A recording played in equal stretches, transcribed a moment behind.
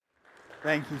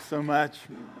Thank you so much.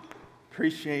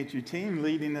 Appreciate you, team,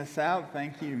 leading us out.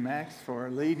 Thank you, Max,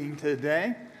 for leading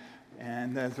today.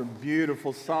 And that's a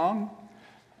beautiful song.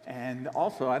 And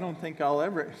also, I don't think I'll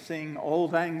ever sing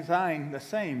Old Lang Syne the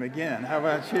same again. How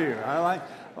about you? I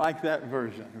like that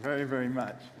version very, very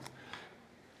much.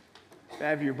 If you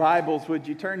have your Bibles, would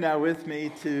you turn now with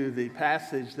me to the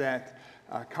passage that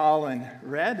Colin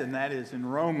read, and that is in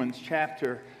Romans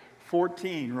chapter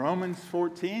 14. Romans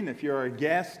 14, if you're a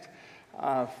guest,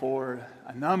 for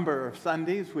a number of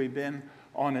Sundays, we've been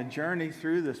on a journey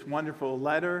through this wonderful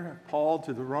letter of Paul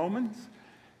to the Romans,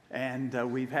 and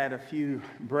we've had a few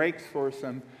breaks for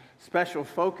some special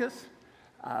focus,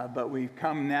 but we've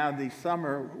come now these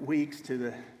summer weeks to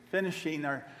the finishing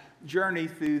our journey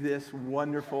through this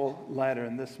wonderful letter,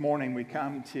 and this morning we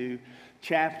come to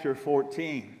chapter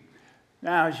 14.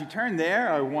 Now, as you turn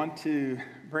there, I want to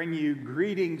bring you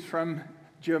greetings from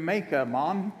Jamaica,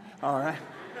 Mom. All right.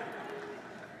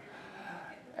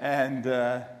 And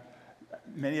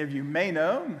many of you may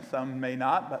know, some may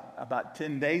not, but about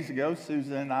 10 days ago,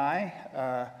 Susan and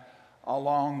I,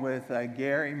 along with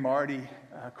Gary, Marty,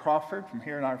 Crawford from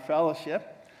here in our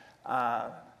fellowship,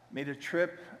 made a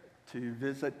trip to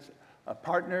visit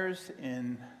partners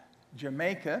in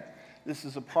Jamaica. This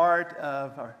is a part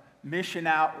of our mission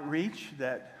outreach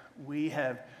that we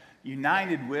have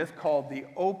united with called the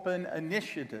Open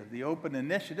Initiative. The Open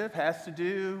Initiative has to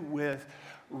do with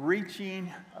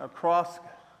reaching across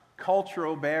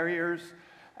cultural barriers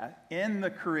in the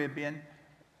Caribbean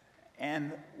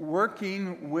and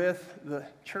working with the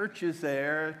churches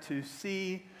there to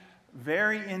see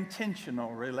very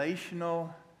intentional,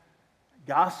 relational,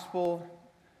 gospel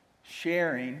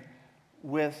sharing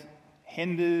with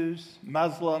Hindus,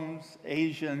 Muslims,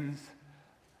 Asians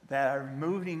that are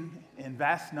moving in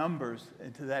vast numbers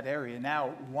into that area.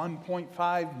 Now,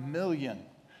 1.5 million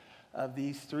of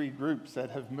these three groups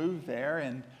that have moved there,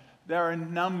 and there are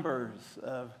numbers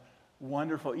of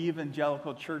wonderful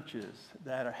evangelical churches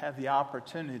that have the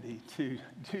opportunity to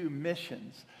do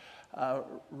missions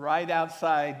right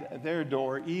outside their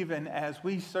door, even as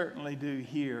we certainly do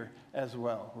here as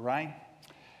well, right?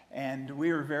 And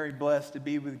we were very blessed to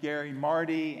be with Gary,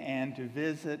 Marty, and to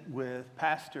visit with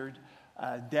Pastor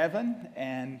Devin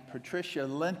and Patricia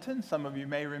Linton. Some of you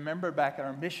may remember back at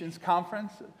our missions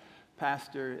conference,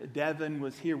 Pastor Devin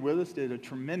was here with us, did a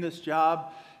tremendous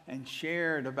job, and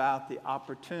shared about the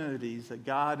opportunities that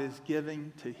God is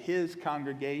giving to his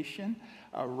congregation,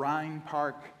 Rhine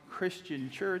Park Christian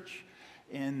Church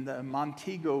in the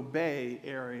Montego Bay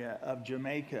area of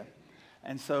Jamaica.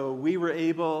 And so we were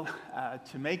able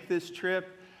to make this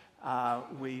trip.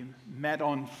 We met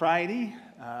on Friday,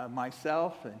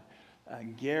 myself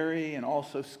and Gary, and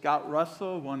also Scott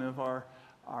Russell, one of our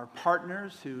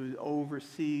partners who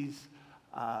oversees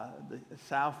the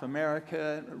South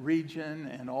America region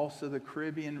and also the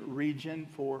Caribbean region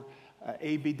for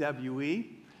ABWE.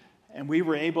 And we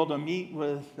were able to meet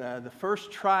with the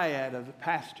first triad of the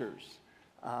pastors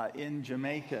in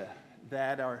Jamaica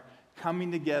that are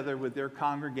coming together with their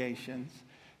congregations.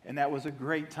 And that was a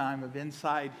great time of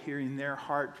insight, hearing their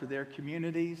heart for their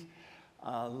communities.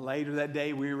 Later that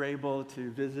day, we were able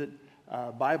to visit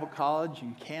Bible college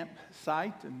and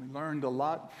campsite, and we learned a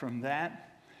lot from that.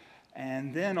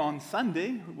 And then on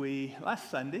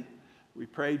last Sunday, we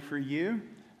prayed for you,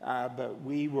 but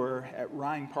we were at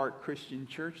Rhine Park Christian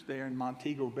Church there in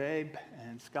Montego Bay,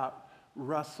 and Scott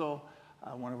Russell,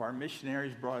 one of our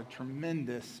missionaries, brought a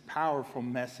tremendous, powerful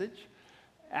message.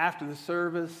 After the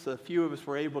service, a few of us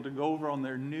were able to go over on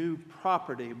their new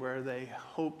property where they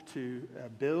hope to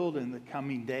build in the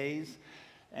coming days.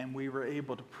 And we were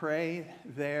able to pray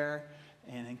there,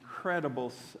 an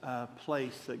incredible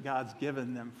place that God's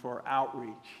given them for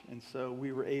outreach. And so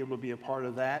we were able to be a part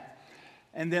of that.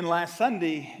 And then last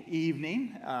Sunday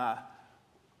evening,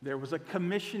 there was a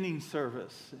commissioning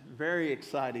service. Very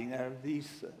exciting.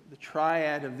 The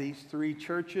triad of these three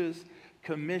churches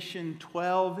commissioned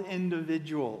 12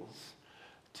 individuals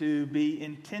to be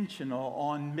intentional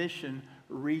on mission,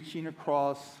 reaching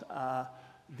across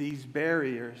these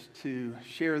barriers to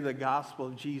share the gospel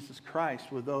of Jesus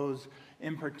Christ with those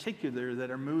in particular that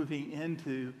are moving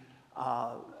into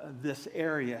this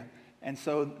area. And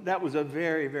so that was a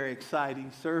very, very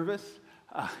exciting service.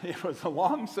 It was a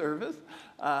long service,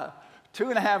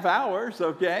 2.5 hours,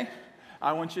 okay?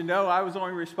 I want you to know I was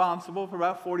only responsible for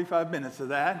about 45 minutes of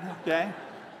that, okay?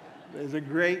 It was a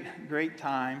great, great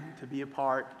time to be a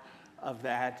part of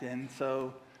that. And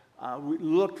so we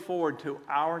look forward to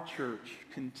our church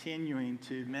continuing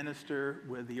to minister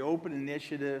with the Open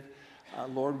Initiative.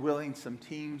 Lord willing, some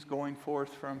teams going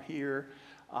forth from here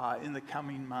in the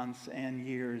coming months and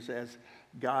years as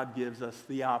God gives us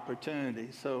the opportunity.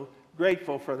 So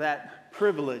grateful for that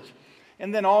privilege.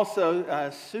 And then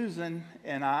also Susan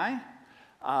and I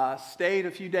stayed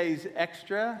a few days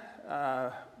extra.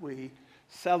 We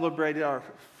celebrated our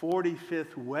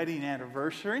 45th wedding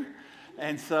anniversary.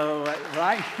 And so,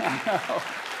 right?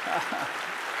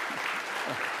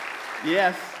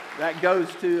 Yes, that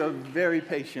goes to a very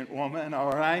patient woman,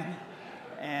 all right?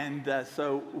 And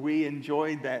so we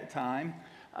enjoyed that time.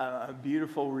 A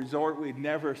beautiful resort. We'd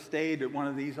never stayed at one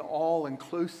of these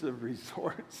all-inclusive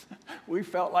resorts. We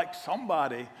felt like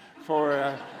somebody for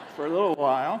a little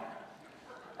while.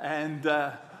 And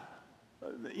the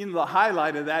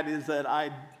highlight of that is that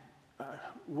I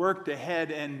worked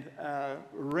ahead and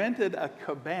rented a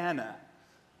cabana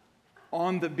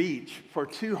on the beach for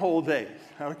 2 whole days,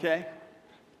 okay?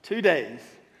 2 days.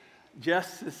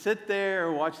 Just to sit there,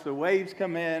 watch the waves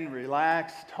come in,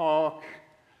 relax, talk,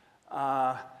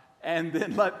 and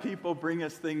then let people bring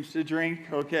us things to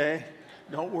drink, okay?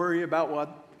 Don't worry about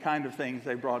what kind of things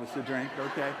they brought us to drink,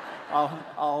 okay?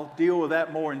 I'll deal with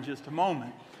that more in just a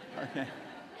moment, okay?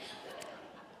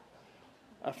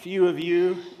 A few of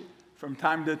you, from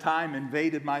time to time,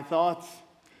 invaded my thoughts,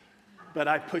 but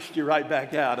I pushed you right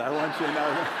back out. I want you to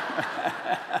know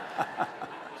that.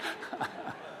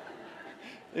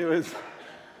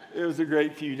 It was a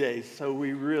great few days, so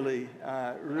we really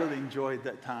enjoyed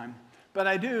that time. But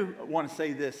I do want to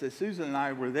say this, as Susan and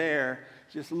I were there,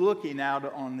 just looking out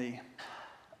on the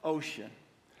ocean.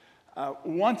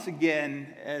 Once again,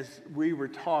 as we were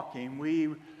talking,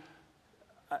 we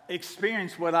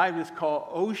experienced what I would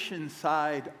call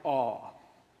oceanside awe.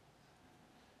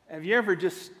 Have you ever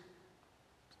just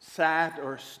sat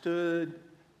or stood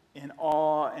in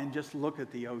awe and just look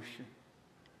at the ocean?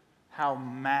 How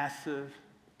massive,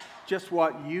 just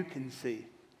what you can see.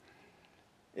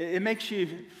 It makes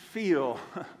you feel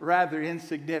rather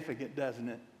insignificant, doesn't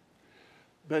it?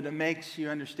 But it makes you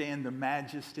understand the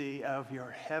majesty of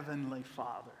your heavenly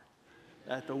Father.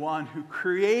 That the one who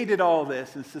created all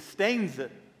this and sustains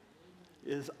it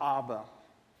is Abba,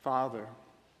 Father,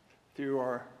 through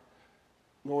our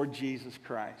Lord Jesus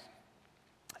Christ.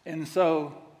 And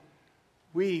so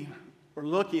we were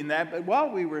looking at that, but while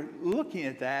we were looking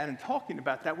at that and talking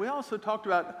about that, we also talked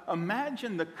about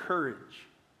imagine the courage.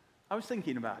 I was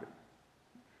thinking about it.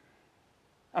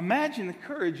 Imagine the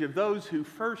courage of those who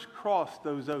first crossed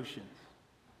those oceans.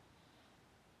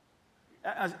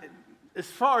 As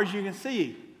far as you can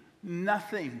see,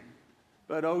 nothing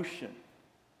but ocean.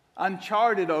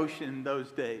 Uncharted ocean in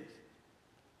those days.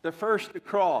 The first to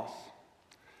cross.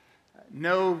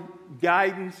 No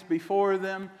guidance before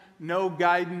them, no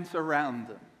guidance around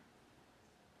them.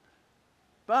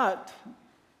 But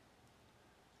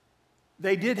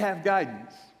they did have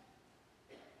guidance.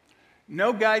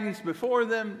 No guidance before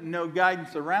them, no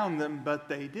guidance around them, but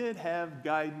they did have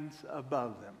guidance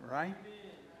above them, right?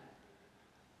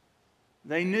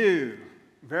 They knew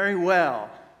very well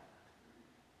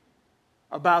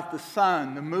about the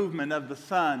sun, the movement of the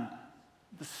sun,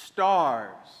 the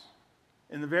stars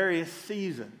in the various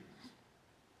seasons.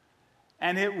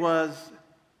 And it was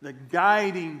the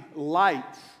guiding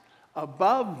lights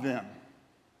above them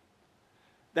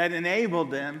that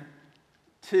enabled them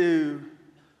to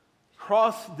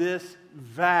cross this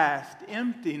vast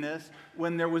emptiness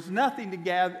when there was nothing to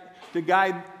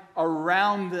guide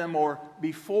around them or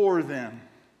before them.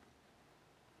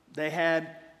 They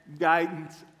had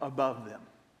guidance above them.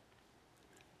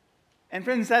 And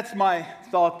friends, that's my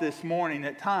thought this morning.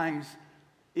 At times,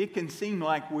 it can seem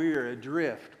like we're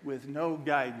adrift with no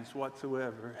guidance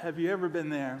whatsoever. Have you ever been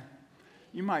there?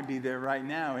 You might be there right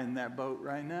now in that boat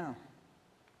right now.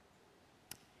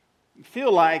 You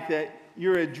feel like that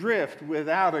you're adrift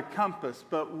without a compass,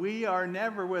 but we are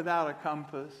never without a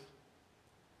compass.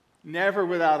 Never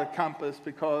without a compass,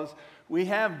 because we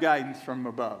have guidance from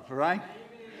above, right?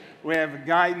 We have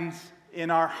guidance in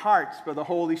our hearts by the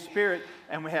Holy Spirit,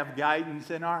 and we have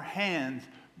guidance in our hands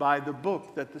by the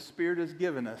book that the Spirit has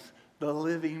given us, the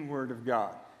living Word of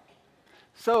God.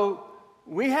 So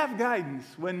we have guidance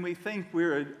when we think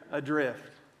we're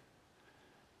adrift.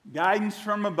 Guidance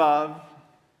from above,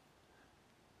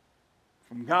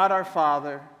 from God our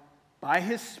Father, by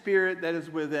His Spirit that is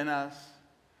within us,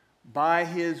 by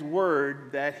His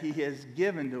Word that He has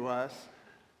given to us,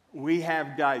 we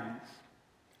have guidance.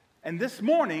 And this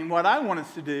morning, what I want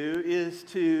us to do is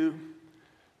to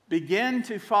begin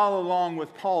to follow along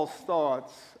with Paul's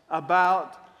thoughts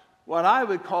about what I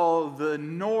would call the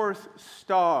North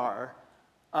Star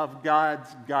of God's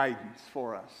guidance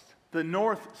for us. The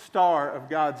North Star of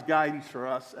God's guidance for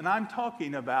us. And I'm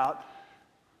talking about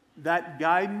that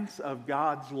guidance of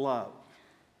God's love.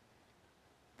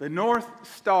 the North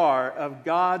Star of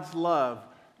God's love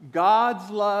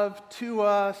to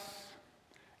us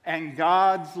and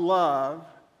God's love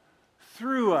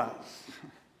through us.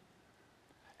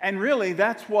 And really,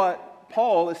 that's what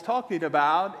Paul is talking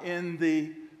about in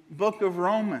the book of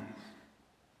Romans.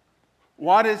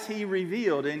 What has he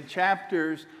revealed? In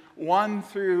chapters 1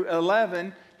 through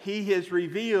 11, he has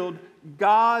revealed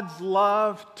God's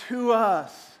love to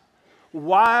us.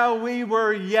 While we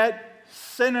were yet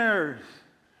sinners,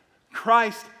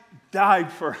 Christ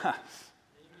died for us,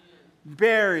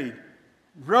 buried,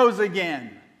 rose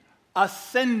again,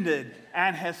 ascended,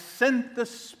 and has sent the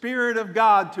Spirit of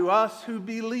God to us who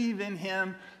believe in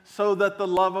him, so that the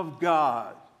love of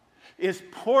God is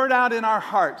poured out in our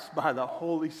hearts by the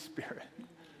Holy Spirit.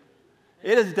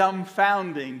 It is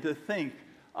dumbfounding to think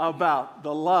about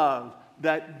the love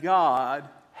that God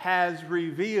has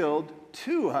revealed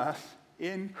to us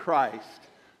in Christ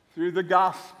through the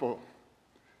gospel.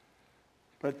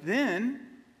 But then,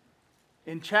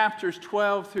 in chapters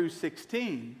 12 through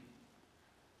 16,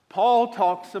 Paul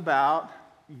talks about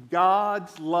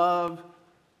God's love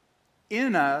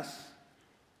in us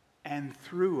and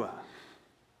through us.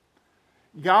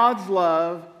 God's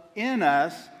love in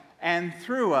us and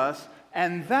through us,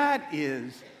 and that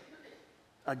is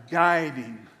a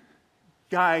guiding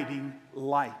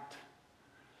light.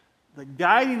 The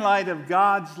guiding light of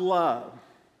God's love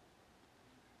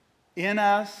in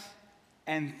us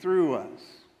and through us.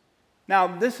 Now,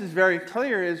 this is very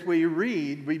clear as we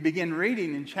begin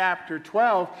reading in chapter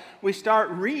 12. We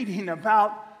start reading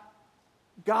about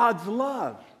God's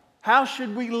love. How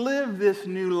should we live this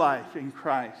new life in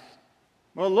Christ?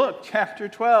 Well, look, chapter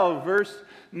 12, verse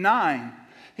 9.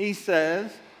 He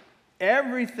says,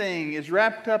 everything is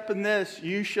wrapped up in this.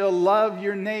 You shall love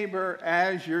your neighbor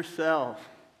as yourself.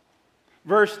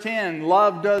 Verse 10,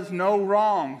 love does no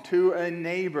wrong to a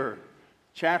neighbor.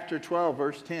 Chapter 12,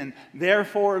 verse 10,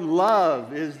 therefore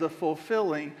love is the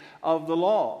fulfilling of the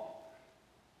law.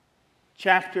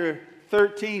 Chapter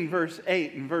 13, verse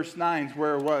 8 and verse 9 is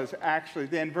where it was actually.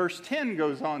 Then verse 10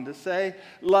 goes on to say,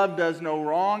 love does no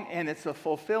wrong, and it's a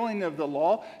fulfilling of the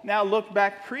law. Now look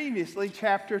back previously,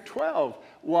 chapter 12,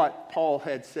 what Paul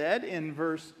had said in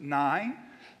verse 9.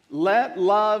 Let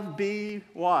love be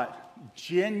what?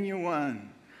 Genuine.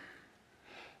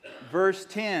 Verse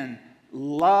 10,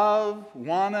 love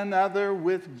one another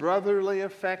with brotherly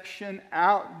affection,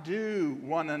 outdo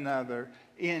one another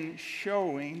in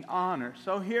showing honor.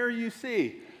 So here you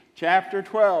see chapter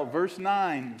 12, verse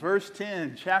 9, verse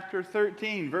 10, chapter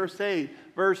 13, verse 8,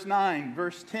 verse 9,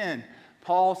 verse 10.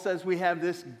 Paul says we have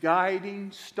this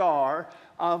guiding star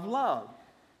of love.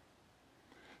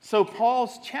 So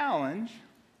Paul's challenge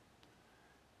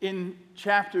in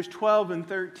chapters 12 and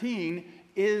 13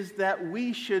 is that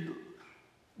we should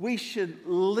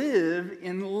live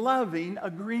in loving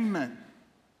agreement.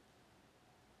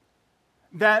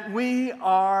 That we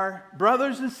are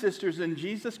brothers and sisters in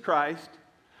Jesus Christ,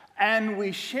 and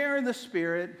we share the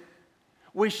Spirit.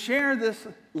 We share this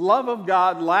love of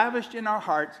God lavished in our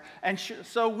hearts, and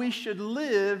so we should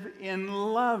live in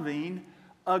loving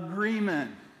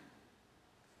agreement.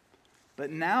 But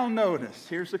now notice,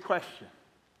 here's the question.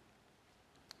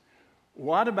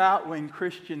 What about when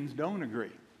Christians don't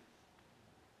agree?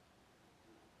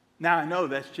 Now, I know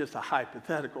that's just a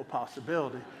hypothetical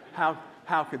possibility.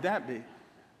 How could that be?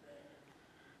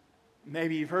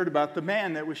 Maybe you've heard about the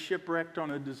man that was shipwrecked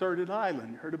on a deserted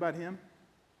island. You heard about him?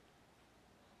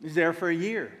 He's there for a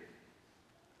year.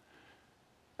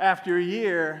 After a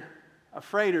year, a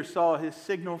freighter saw his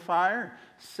signal fire,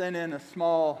 sent in a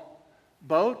small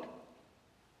boat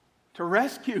to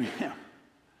rescue him.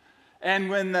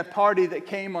 And when the party that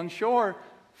came on shore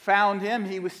found him,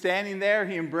 he was standing there,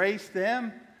 he embraced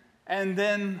them. And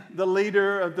then the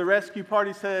leader of the rescue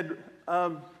party said,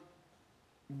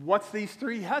 what's these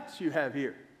 3 huts you have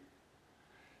here?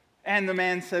 And the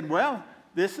man said, well,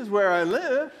 this is where I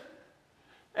live,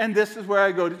 and this is where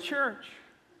I go to church.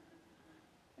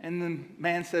 And the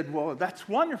man said, well, that's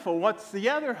wonderful. What's the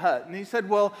other hut? And he said,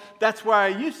 well, that's where I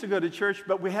used to go to church,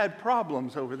 but we had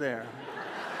problems over there.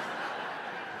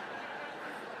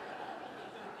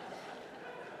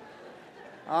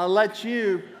 I'll let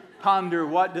you ponder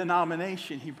what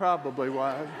denomination he probably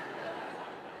was.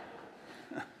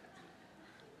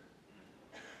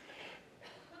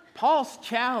 Paul's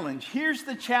challenge, here's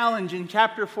the challenge in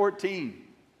chapter 14.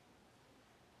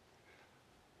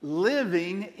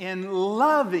 Living in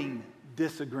loving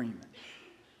disagreement.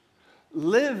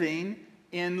 Living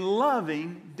in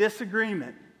loving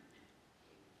disagreement.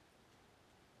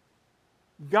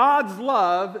 God's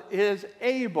love is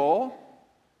able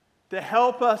to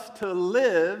help us to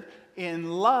live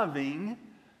in loving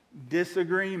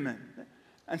disagreement.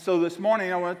 And so this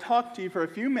morning I want to talk to you for a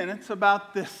few minutes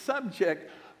about this subject,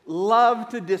 love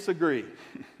to disagree.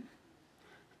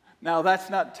 Now that's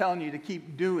not telling you to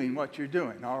keep doing what you're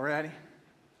doing already.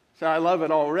 So I love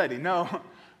it already. No,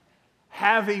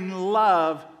 having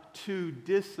love to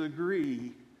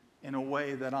disagree in a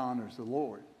way that honors the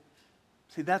Lord.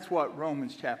 See, that's what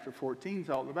Romans chapter 14 is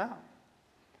all about.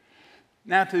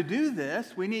 Now to do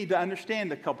this, we need to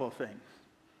understand a couple of things.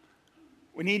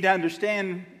 We need to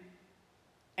understand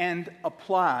and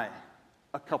apply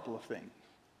a couple of things.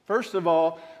 First of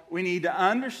all, we need to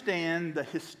understand the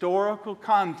historical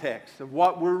context of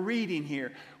what we're reading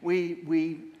here.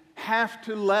 We have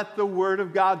to let the Word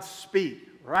of God speak,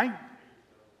 right?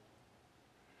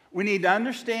 We need to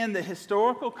understand the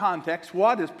historical context.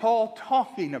 What is Paul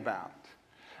talking about?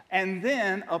 And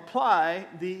then apply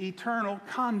the eternal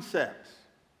concepts.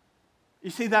 You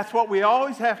see, that's what we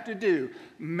always have to do.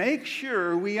 Make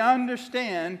sure we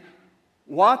understand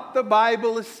what the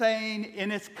Bible is saying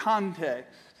in its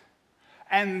context,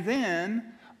 and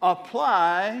then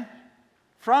apply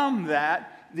from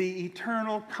that the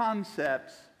eternal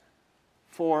concepts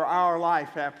for our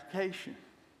life application.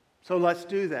 So let's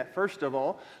do that. First of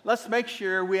all, let's make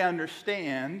sure we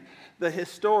understand the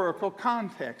historical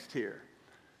context here.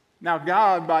 Now,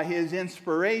 God, by His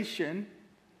inspiration,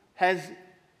 has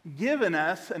given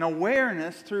us an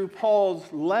awareness through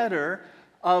Paul's letter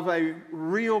of a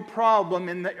real problem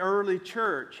in the early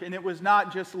church. And it was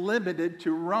not just limited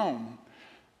to Rome.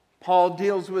 Paul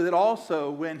deals with it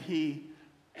also when he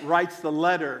writes the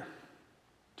letter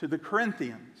to the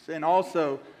Corinthians, and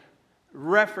also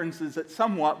references it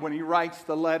somewhat when he writes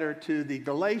the letter to the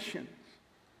Galatians.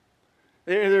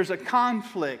 There's a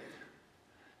conflict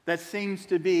that seems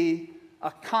to be a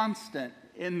constant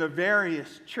in the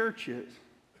various churches.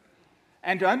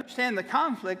 And to understand the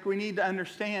conflict, we need to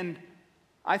understand,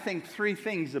 I think, three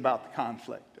things about the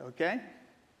conflict, okay?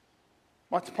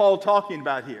 What's Paul talking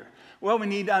about here? Well, we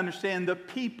need to understand the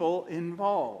people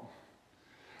involved.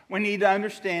 We need to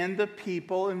understand the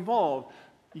people involved.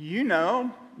 You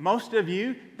know, most of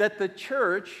you, that the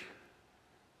church,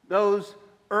 those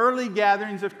early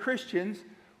gatherings of Christians,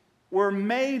 were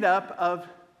made up of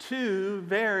two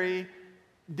very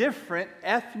different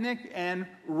ethnic and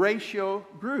racial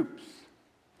groups.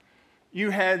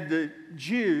 You had the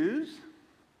Jews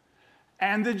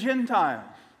and the Gentiles.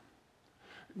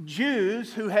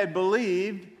 Jews who had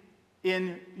believed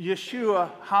in Yeshua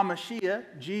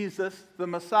HaMashiach, Jesus the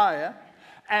Messiah,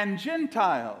 and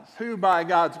Gentiles who, by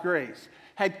God's grace,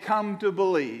 had come to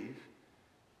believe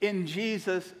in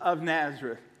Jesus of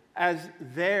Nazareth as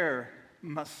their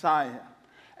Messiah.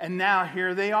 And now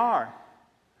here they are.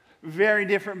 Very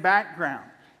different background,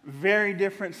 very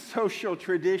different social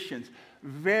traditions,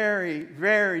 very,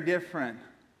 very different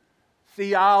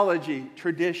theology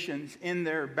traditions in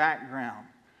their background.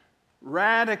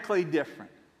 Radically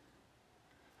different.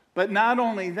 But not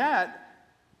only that,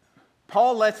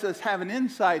 Paul lets us have an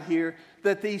insight here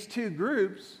that these two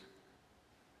groups,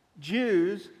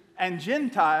 Jews and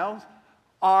Gentiles,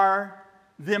 are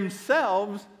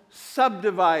themselves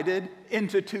subdivided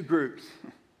into two groups.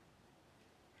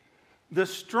 The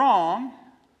strong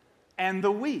and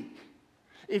the weak.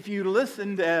 If you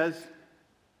listened as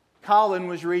Colin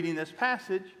was reading this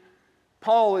passage,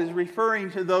 Paul is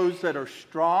referring to those that are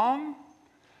strong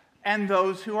and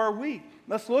those who are weak.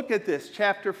 Let's look at this,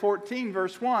 chapter 14,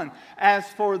 verse 1. As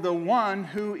for the one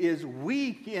who is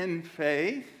weak in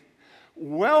faith,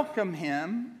 welcome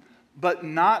him, but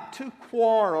not to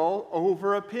quarrel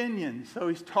over opinions. So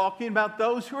he's talking about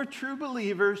those who are true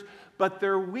believers, but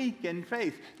they're weak in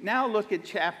faith. Now look at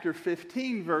chapter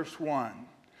 15, verse 1.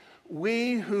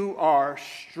 We who are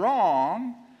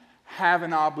strong have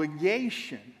an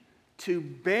obligation to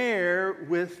bear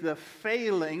with the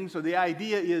failings, or the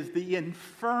idea is the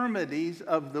infirmities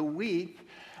of the weak,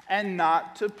 and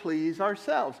not to please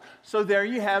ourselves. So there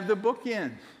you have the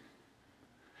bookend.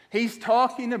 He's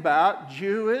talking about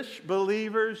Jewish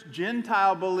believers,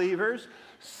 Gentile believers.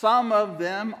 Some of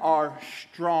them are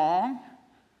strong,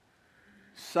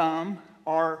 some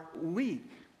are weak.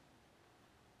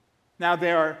 Now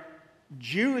there are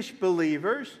Jewish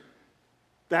believers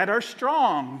that are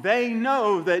strong. They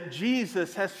know that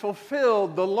Jesus has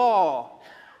fulfilled the law,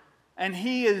 and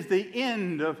He is the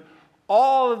end of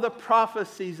all of the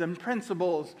prophecies and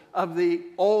principles of the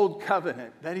old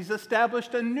covenant, that He's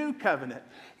established a new covenant.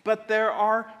 But there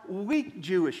are weak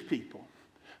Jewish people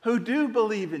who do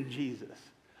believe in Jesus,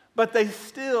 but they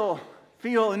still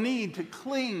feel a need to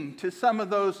cling to some of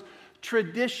those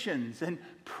traditions and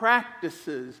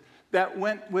practices that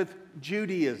went with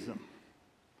Judaism.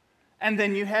 And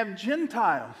then you have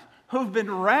Gentiles who've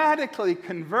been radically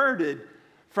converted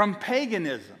from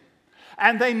paganism.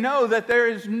 And they know that there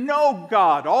is no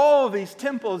God. All these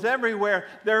temples everywhere,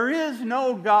 there is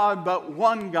no God but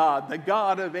one God, the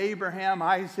God of Abraham,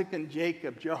 Isaac, and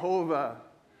Jacob, Jehovah.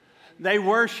 They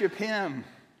worship him.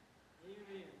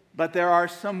 Amen. But there are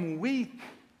some weak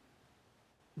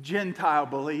Gentile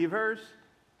believers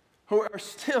who are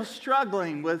still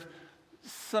struggling with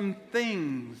some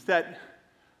things that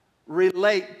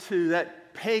relate to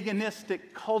that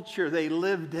paganistic culture they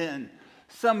lived in,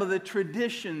 some of the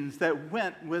traditions that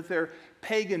went with their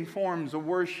pagan forms of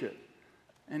worship.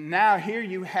 And now here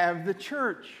you have the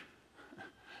church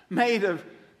made of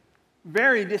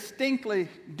very distinctly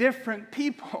different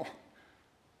people,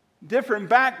 different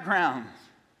backgrounds,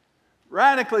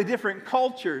 radically different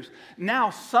cultures. Now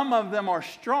some of them are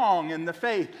strong in the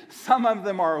faith, some of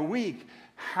them are weak.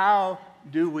 How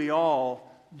do we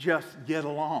all just get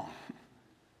along?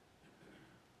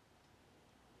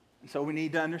 So we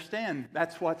need to understand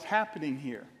that's what's happening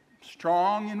here.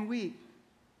 Strong and weak.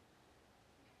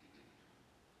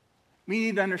 We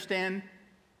need to understand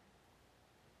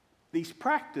these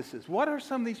practices. What are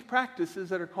some of these practices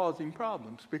that are causing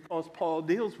problems? Because Paul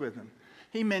deals with them.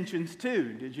 He mentions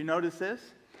two. Did you notice this?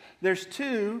 There's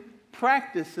two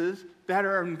practices that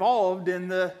are involved in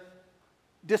the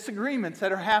disagreements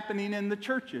that are happening in the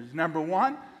churches. Number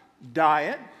one,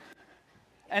 diet.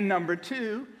 And number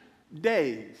two,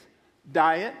 days.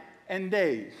 Diet and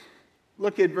days.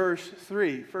 Look at verse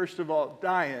 3. First of all,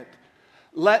 diet.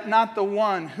 Let not the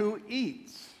one who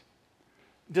eats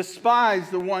despise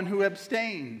the one who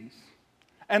abstains,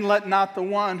 and let not the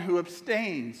one who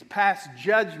abstains pass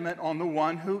judgment on the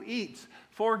one who eats,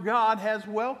 for God has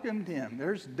welcomed him.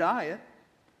 There's diet.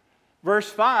 Verse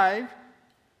 5,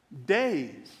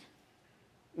 days.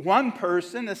 One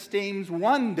person esteems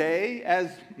one day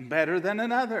as better than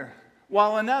another,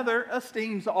 while another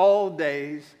esteems all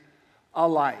days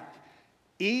alike.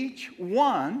 Each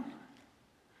one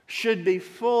should be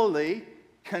fully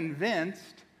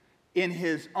convinced in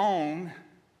his own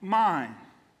mind.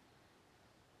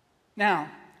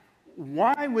 Now,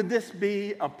 why would this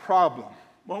be a problem?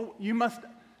 Well, we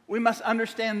must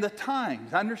understand the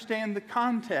times, understand the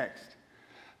context,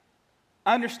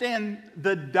 understand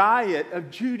the diet of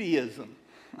Judaism,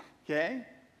 okay?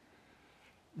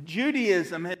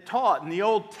 Judaism had taught, and the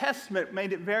Old Testament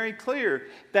made it very clear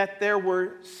that there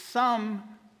were some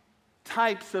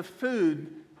types of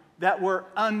food that were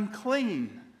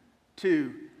unclean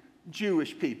to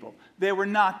Jewish people. They were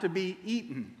not to be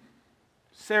eaten,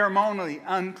 ceremonially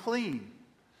unclean.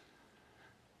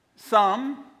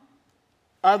 Some,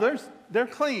 others, they're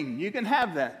clean. You can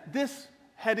have that. This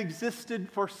had existed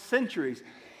for centuries.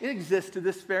 It existed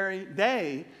this very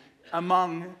day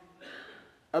among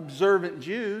observant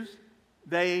Jews.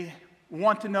 They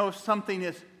want to know if something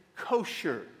is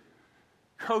kosher.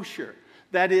 Kosher.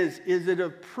 That is it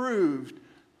approved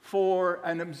for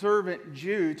an observant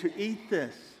Jew to eat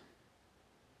this?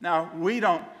 Now, we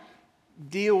don't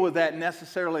deal with that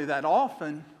necessarily that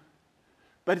often,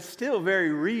 but it's still very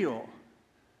real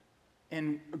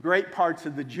in great parts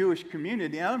of the Jewish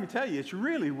community. Now, let me tell you, it's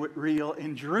really real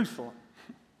in Jerusalem.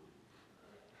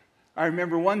 I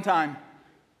remember one time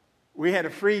we had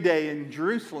a free day in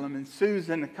Jerusalem, and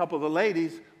Susan, a couple of the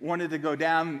ladies, wanted to go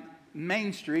down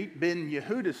Main Street, Ben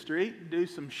Yehuda Street, do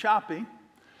some shopping.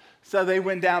 So they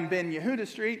went down Ben Yehuda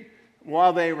Street.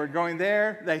 While they were going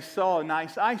there, they saw a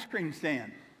nice ice cream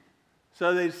stand.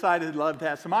 So they decided they'd love to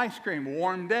have some ice cream, a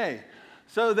warm day.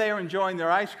 So they were enjoying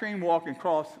their ice cream, walking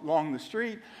across along the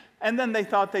street. And then they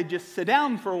thought they'd just sit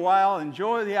down for a while,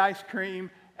 enjoy the ice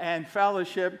cream and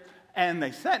fellowship. And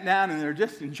they sat down and they're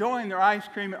just enjoying their ice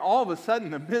cream. And all of a sudden,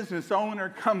 the business owner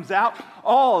comes out,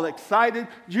 all excited.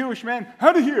 Jewish man,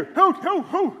 out of here. Go.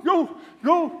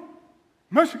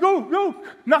 Must go.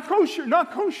 Not kosher,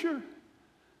 not kosher.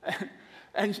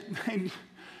 And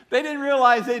they didn't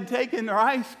realize they'd taken their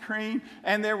ice cream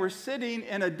and they were sitting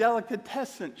in a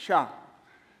delicatessen shop.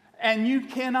 And you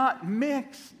cannot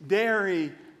mix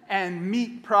dairy and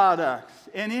meat products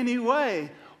in any way,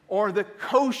 or the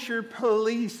kosher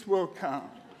police will come.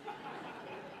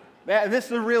 This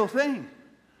is a real thing.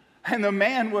 And the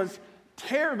man was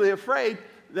terribly afraid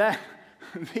that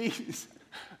these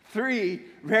three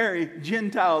very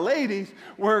Gentile ladies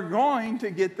were going to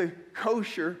get the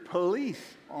kosher police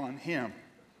on him.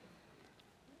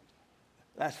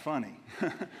 That's funny.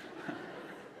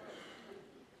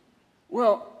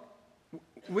 Well,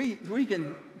 we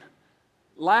can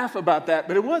laugh about that,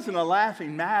 but it wasn't a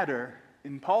laughing matter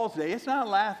in Paul's day. It's not a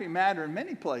laughing matter in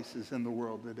many places in the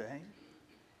world today.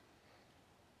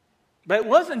 But it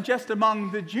wasn't just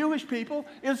among the Jewish people,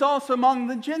 it was also among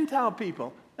the Gentile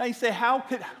people. Now you say, how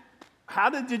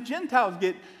did the Gentiles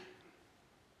get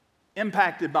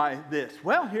impacted by this?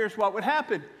 Well, here's what would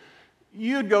happen.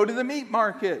 You'd go to the meat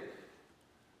market,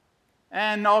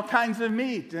 and all kinds of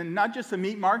meat, and not just the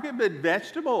meat market, but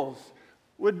vegetables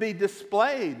would be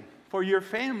displayed for your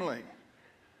family.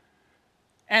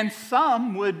 And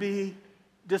some would be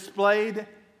displayed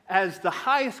as the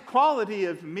highest quality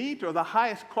of meat or the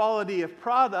highest quality of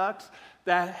products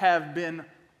that have been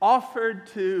offered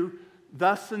to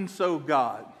thus and so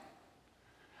God.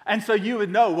 And so you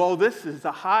would know, well, this is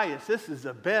the highest, this is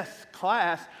the best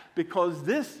class, because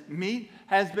this meat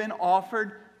has been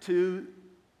offered to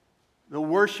the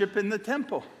worship in the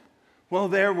temple. Well,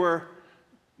 there were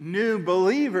new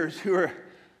believers who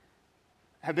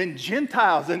have been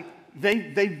Gentiles, and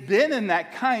they've been in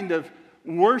that kind of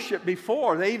worship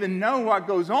before. They even know what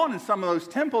goes on in some of those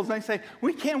temples. And they say,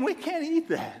 we can't eat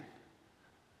that.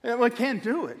 We can't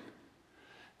do it.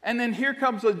 And then here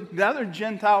comes another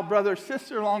Gentile brother or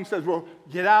sister along and says, well,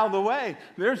 get out of the way.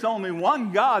 There's only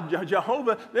one God,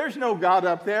 Jehovah. There's no God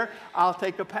up there. I'll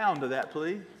take a pound of that,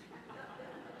 please.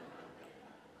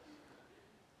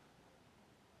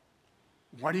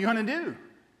 What are you going to do?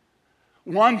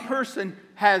 One person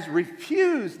has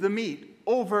refused the meat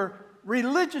over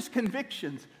religious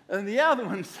convictions, and the other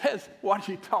one says, what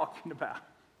are you talking about?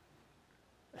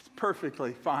 It's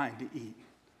perfectly fine to eat.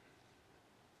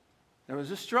 There was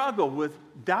a struggle with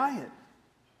diet.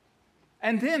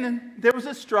 And then there was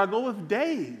a struggle with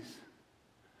days.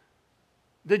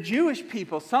 The Jewish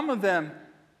people, some of them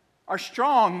are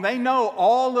strong. They know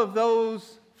all of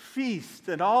those feasts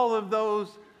and all of those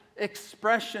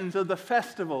expressions of the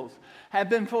festivals have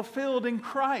been fulfilled in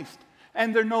Christ.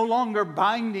 And they're no longer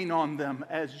binding on them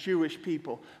as Jewish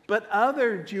people. But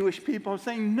other Jewish people are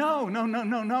saying,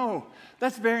 no.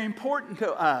 That's very important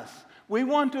to us. We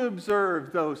want to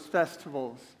observe those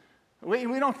festivals.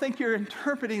 We don't think you're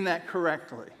interpreting that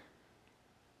correctly.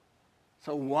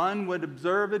 So one would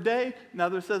observe a day,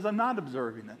 another says, I'm not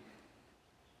observing it.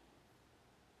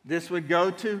 This would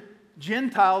go to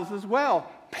Gentiles as well.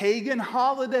 Pagan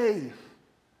holidays.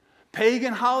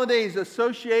 Pagan holidays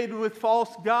associated with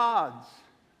false gods.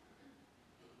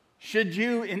 Should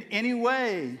you in any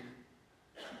way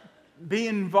be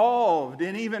involved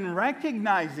in even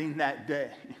recognizing that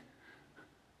day?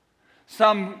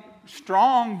 Some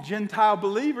strong Gentile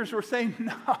believers were saying,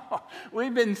 no,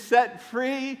 we've been set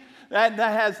free. That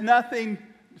has nothing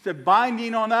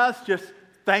binding on us, just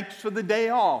thanks for the day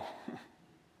off.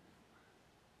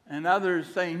 And others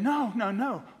saying,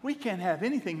 no, we can't have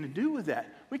anything to do with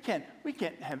that. We can't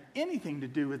have anything to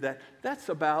do with that. That's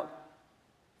about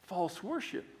false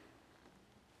worship.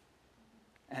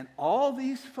 And all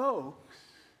these folks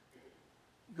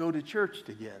go to church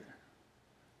together.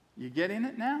 You getting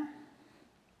it now?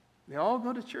 They all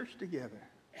go to church together.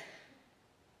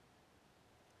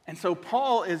 And so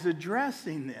Paul is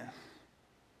addressing this.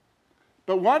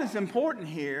 But what is important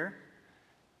here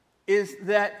is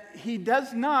that he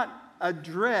does not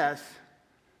address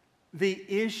the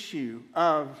issue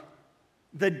of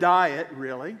the diet,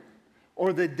 really,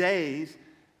 or the days.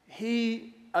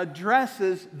 He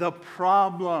addresses the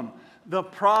problem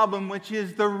which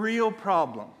is the real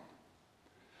problem.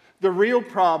 The real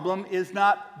problem is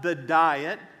not the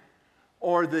diet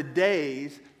or the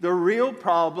days. The real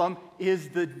problem is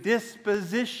the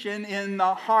disposition in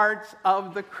the hearts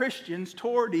of the Christians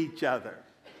toward each other.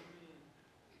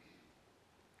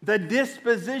 The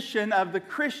disposition of the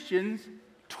Christians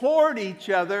toward each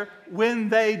other when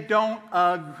they don't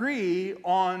agree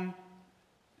on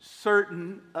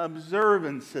certain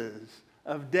observances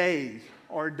of days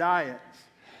or diets,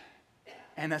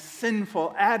 and a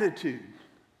sinful attitude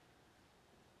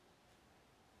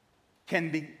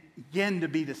can begin to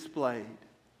be displayed.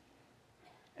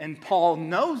 And Paul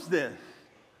knows this.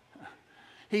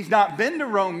 He's not been to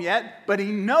Rome yet, but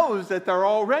he knows that they're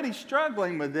already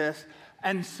struggling with this.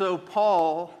 And so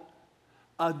Paul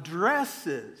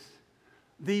addresses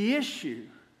the issue,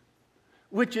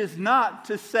 which is not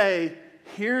to say,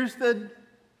 here's the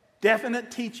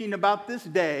definite teaching about this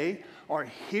day, or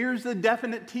here's the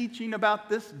definite teaching about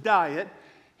this diet.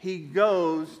 He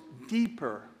goes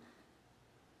deeper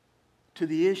to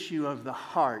the issue of the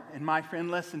heart. And my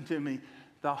friend, listen to me.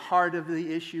 The heart of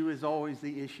the issue is always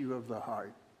the issue of the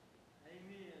heart.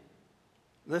 Amen.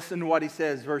 Listen to what he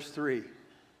says, verse 3.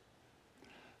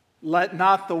 Let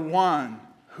not the one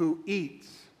who eats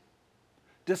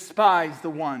despise the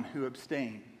one who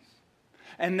abstains.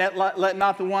 And let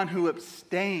not the one who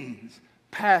abstains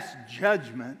pass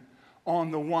judgment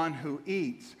on the one who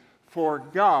eats, for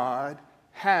God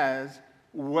has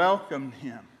welcomed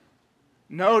him.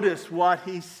 Notice what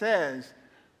he says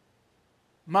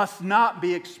must not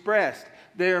be expressed.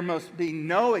 There must be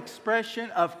no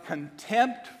expression of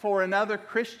contempt for another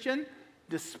Christian,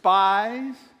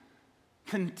 despise,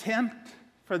 contempt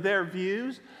for their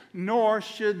views, nor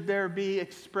should there be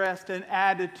expressed an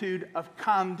attitude of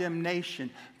condemnation,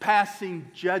 passing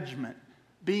judgment,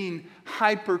 being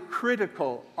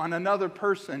hypercritical on another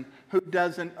person who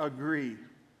doesn't agree.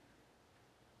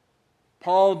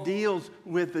 Paul deals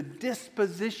with the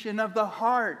disposition of the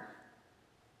heart.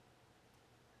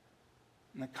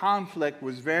 And the conflict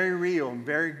was very real and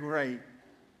very great.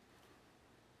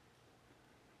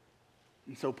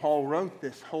 And so Paul wrote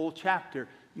this whole chapter.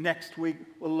 Next week,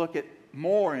 we'll look at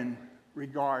more in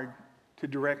regard to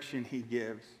direction he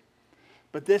gives.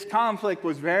 But this conflict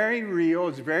was very real,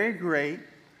 it's very great.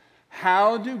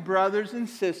 How do brothers and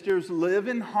sisters live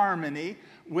in harmony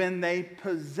when they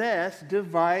possess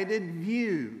divided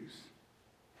views?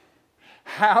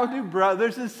 How do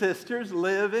brothers and sisters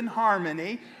live in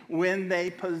harmony when they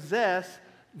possess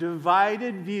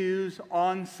divided views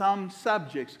on some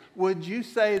subjects? Would you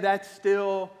say that's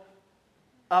still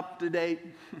up to date?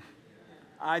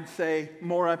 I'd say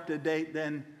more up to date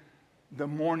than the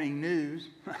morning news,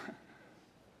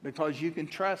 because you can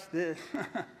trust this.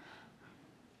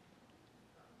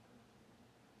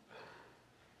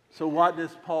 So what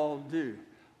does Paul do?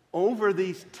 Over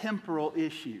these temporal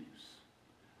issues,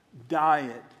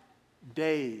 diet,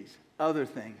 days, other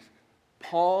things,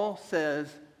 Paul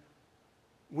says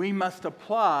we must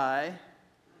apply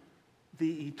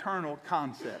the eternal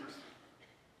concepts.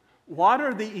 What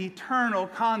are the eternal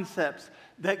concepts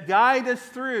that guide us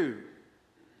through?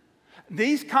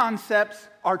 These concepts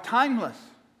are timeless.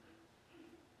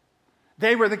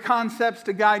 They were the concepts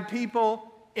to guide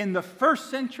people in the first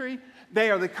century. They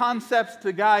are the concepts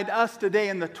to guide us today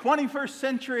in the 21st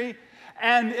century.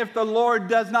 And if the Lord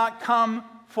does not come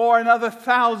for another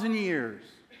 1,000 years,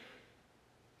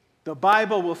 the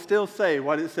Bible will still say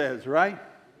what it says, right?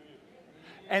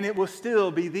 And it will still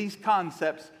be these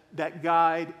concepts that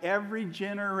guide every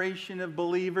generation of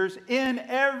believers in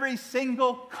every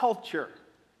single culture.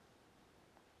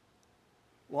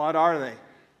 What are they?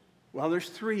 Well, there's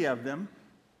 3 of them.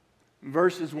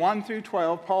 Verses 1 through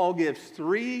 12, Paul gives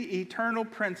 3 eternal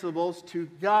principles to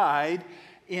guide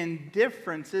in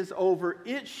differences over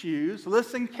issues.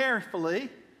 Listen carefully.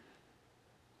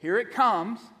 Here it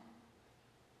comes.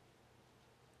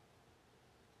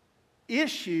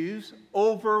 Issues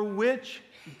over which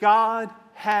God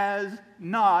has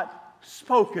not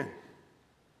spoken.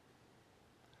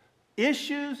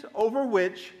 Issues over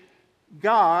which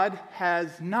God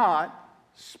has not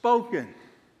spoken.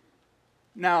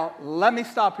 Now, let me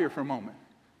stop here for a moment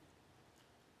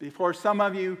before some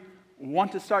of you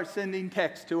want to start sending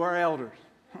texts to our elders.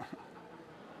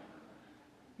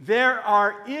 There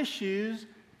are issues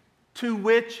to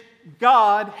which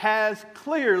God has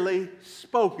clearly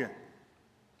spoken.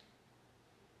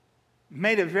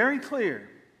 Made it very clear.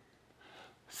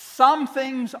 Some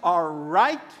things are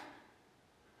right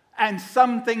and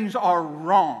some things are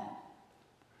wrong.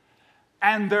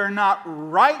 And they're not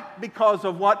right because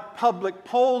of what public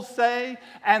polls say,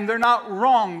 and they're not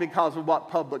wrong because of what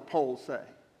public polls say.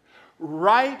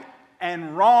 Right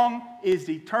and wrong is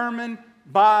determined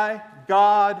by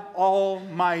God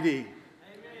Almighty. Amen.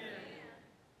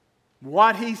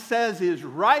 What He says is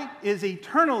right is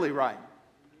eternally right.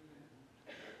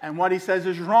 And what He says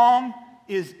is wrong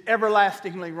is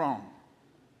everlastingly wrong.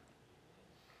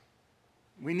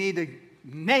 We need to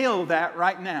nail that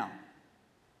right now.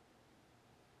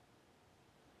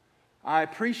 I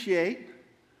appreciate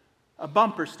a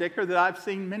bumper sticker that I've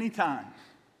seen many times,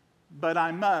 but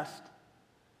I must,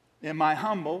 in my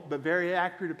humble but very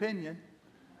accurate opinion,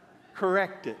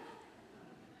 correct it.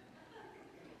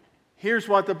 Here's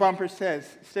what the bumper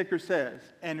sticker says,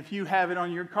 and if you have it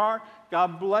on your car,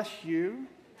 God bless you.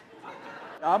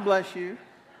 God bless you.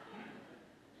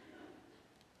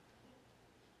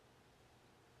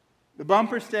 The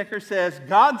bumper sticker says,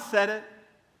 God said it,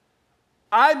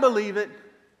 I believe it,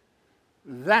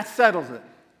 that settles it.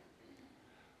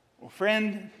 Well,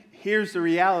 friend, here's the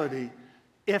reality.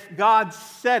 If God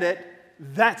said it,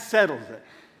 that settles it.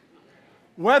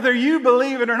 Whether you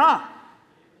believe it or not.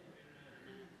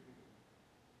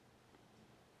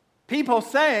 People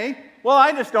say, well,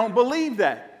 I just don't believe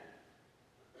that.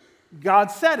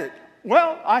 God said it.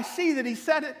 Well, I see that He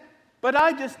said it, but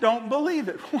I just don't believe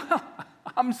it. Well,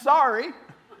 I'm sorry.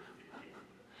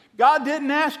 God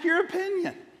didn't ask your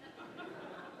opinion.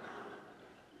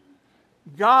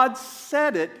 God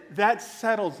said it, that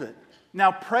settles it.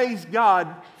 Now praise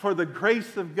God for the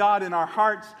grace of God in our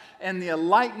hearts and the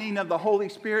enlightening of the Holy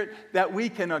Spirit that we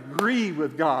can agree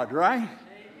with God, right?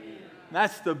 Amen.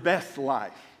 That's the best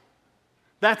life.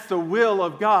 That's the will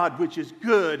of God, which is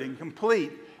good and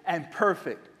complete and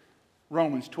perfect.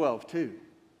 Romans 12:2.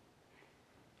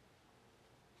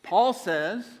 Paul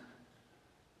says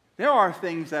there are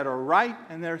things that are right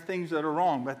and there are things that are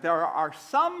wrong, but there are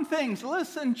some things,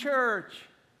 listen, church,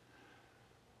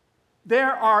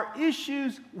 there are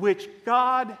issues which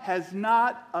God has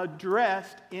not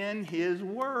addressed in His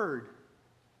Word.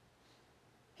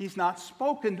 He's not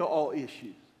spoken to all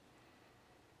issues.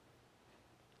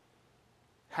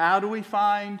 How do we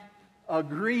find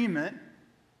agreement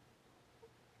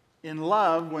in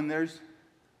love when there's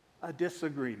a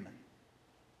disagreement?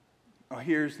 Well,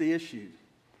 here's the issue.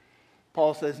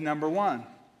 Paul says, number one,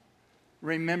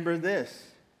 remember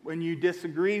this. When you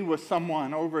disagree with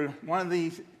someone over one of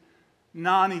these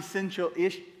non-essential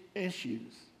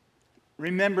issues,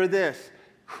 remember this.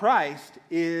 Christ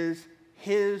is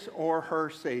his or her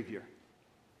Savior.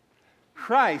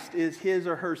 Christ is his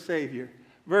or her Savior.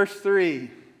 Verse 3,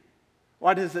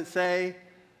 what does it say?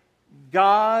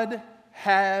 God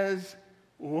has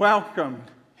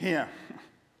welcomed him.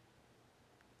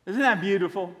 Isn't that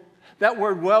beautiful? That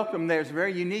word welcome there is a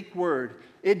very unique word.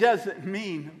 It doesn't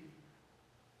mean,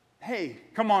 hey,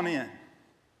 come on in.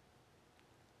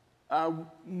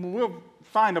 We'll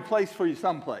find a place for you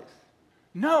someplace.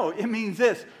 No, it means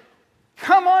this.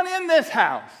 Come on in this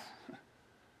house.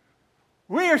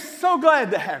 We are so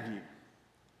glad to have you.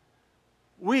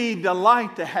 We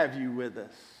delight to have you with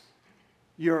us.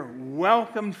 You're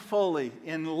welcomed fully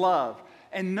in love.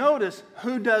 And notice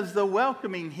who does the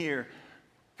welcoming here.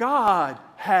 God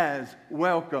has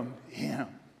welcomed him.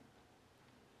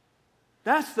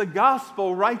 That's the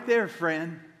gospel right there,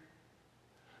 friend.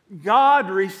 God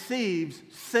receives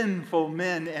sinful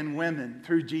men and women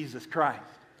through Jesus Christ.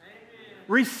 Amen.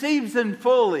 Receives them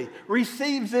fully.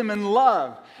 Receives them in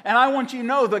love. And I want you to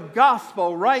know the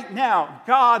gospel right now.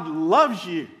 God loves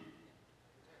you.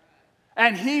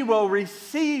 And he will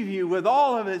receive you with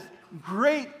all of his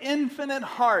great infinite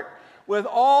heart, with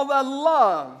all the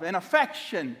love and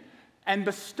affection, and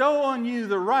bestow on you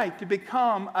the right to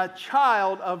become a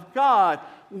child of God.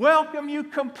 Welcome you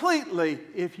completely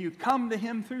if you come to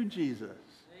him through Jesus.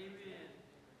 Amen.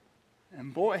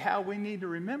 And boy, how we need to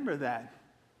remember that.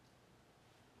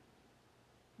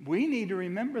 We need to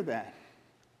remember that.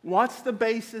 What's the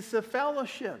basis of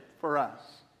fellowship for us?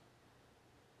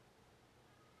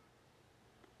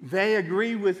 They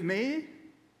agree with me,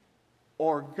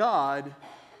 or God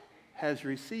has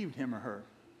received him or her.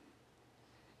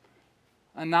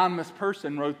 An anonymous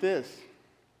person wrote this: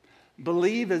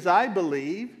 believe as I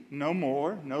believe, no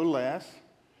more, no less,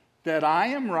 that I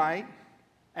am right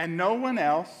and no one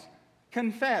else.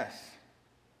 Confess.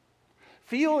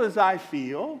 Feel as I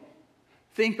feel,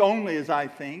 think only as I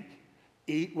think,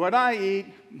 eat what I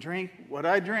eat, drink what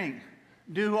I drink.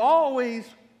 Do always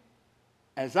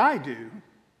as I do,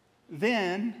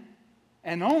 then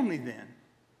and only then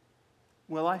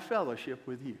will I fellowship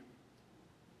with you.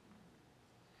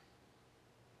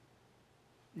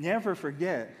 Never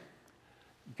forget,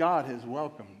 God has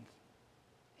welcomed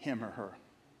him or her.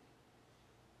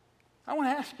 I want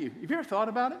to ask you, have you ever thought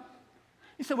about it?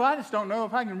 You say, well, I just don't know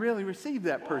if I can really receive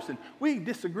that person. We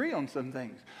disagree on some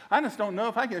things. I just don't know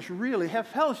if I can just really have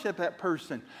fellowship with that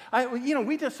person.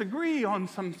 We disagree on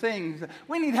some things.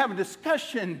 We need to have a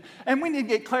discussion, and we need to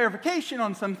get clarification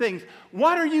on some things.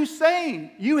 What are you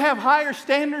saying? You have higher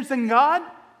standards than God?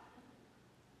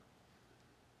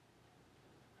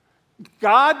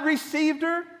 God received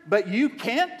her, but you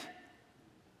can't?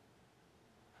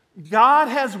 God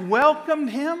has welcomed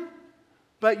him,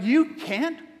 but you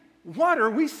can't? What are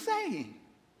we saying?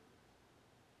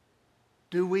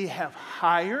 Do we have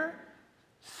higher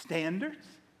standards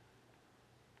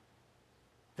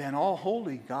than all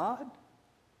holy God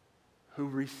who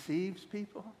receives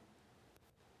people?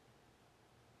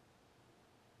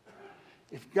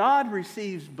 If God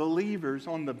receives believers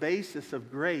on the basis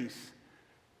of grace,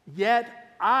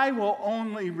 yet I will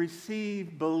only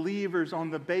receive believers on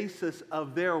the basis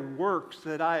of their works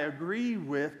that I agree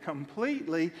with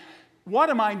completely,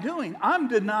 what am I doing? I'm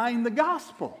denying the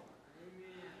gospel.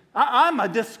 I'm a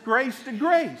disgrace to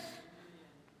grace.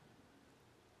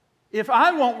 If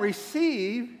I won't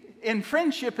receive in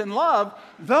friendship and love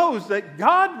those that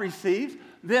God receives,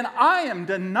 then I am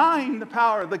denying the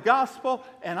power of the gospel,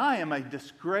 and I am a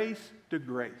disgrace to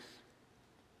grace.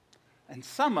 And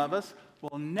some of us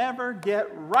will never get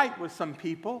right with some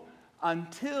people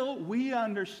until we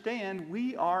understand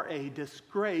we are a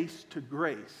disgrace to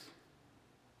grace.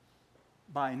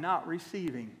 by not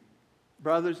receiving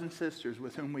brothers and sisters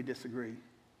with whom we disagree.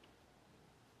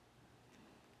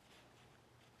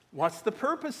 What's the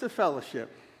purpose of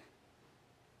fellowship?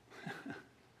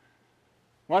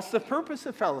 What's the purpose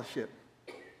of fellowship?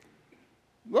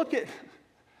 Look at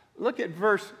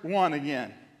verse 1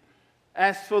 again.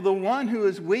 As for the one who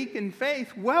is weak in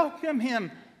faith, welcome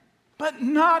him, but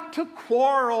not to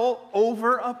quarrel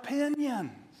over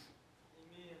opinions.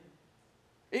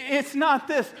 Amen. It's not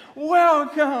this,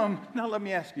 welcome. Now let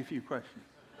me ask you a few questions.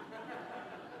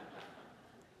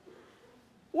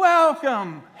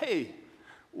 Welcome. Hey,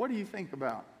 what do you think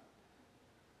about?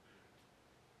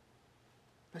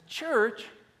 The church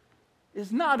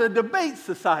is not a debate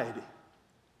society.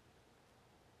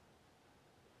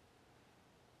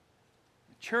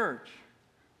 The church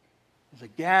is a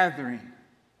gathering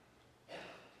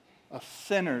of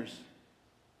sinners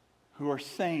who are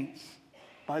saints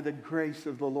by the grace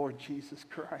of the Lord Jesus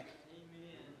Christ.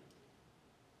 Amen.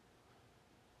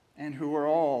 And who are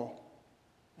all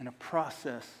in a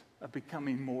process of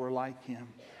becoming more like Him.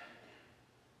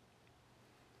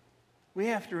 We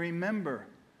have to remember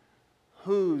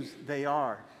whose they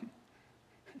are.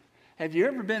 Have you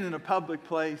ever been in a public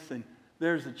place and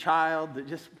there's a child that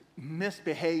just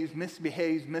misbehaves, and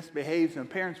the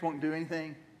parents won't do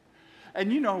anything?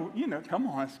 And you know, come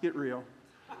on, let's get real.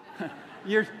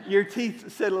 Your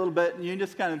teeth sit a little bit and you're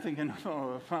just kind of thinking,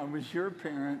 oh, if I was your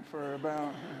parent for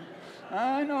about,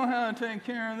 I know how to take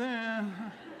care of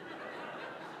them.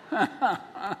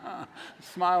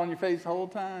 Smile on your face the whole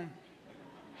time.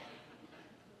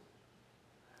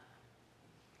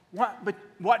 But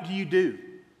what do you do?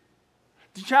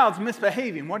 The child's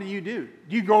misbehaving. What do? Do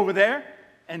you go over there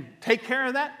and take care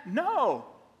of that? No,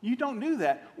 you don't do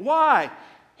that. Why?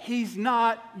 He's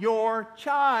not your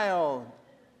child.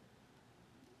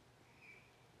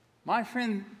 My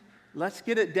friend, let's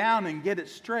get it down and get it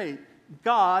straight.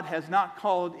 God has not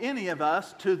called any of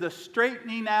us to the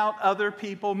straightening out other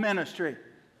people ministry.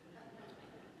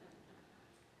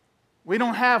 We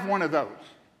don't have one of those.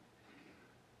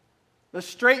 The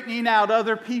straightening out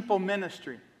other people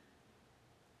ministry.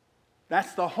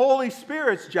 That's the Holy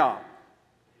Spirit's job.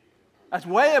 That's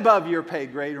way above your pay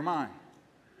grade or mine.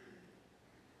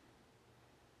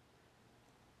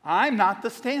 I'm not the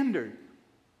standard.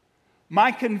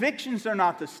 My convictions are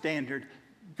not the standard.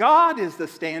 God is the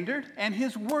standard, and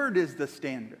His Word is the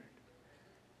standard.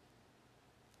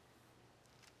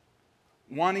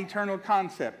 One eternal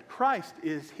concept. Christ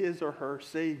is his or her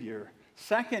Savior.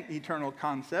 Second eternal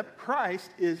concept.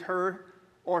 Christ is her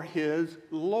or his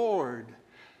Lord.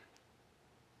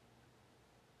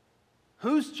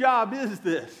 Whose job is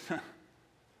this?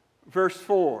 Verse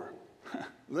 4.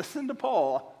 Listen to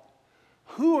Paul.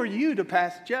 Who are you to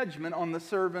pass judgment on the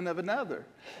servant of another?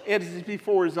 It is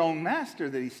before his own master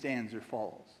that he stands or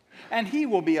falls. And he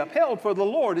will be upheld, for the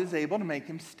Lord is able to make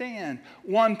him stand.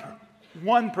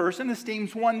 One person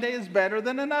esteems one day as better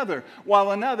than another,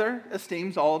 while another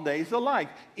esteems all days alike.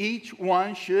 Each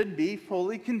one should be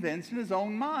fully convinced in his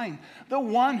own mind. The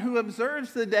one who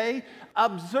observes the day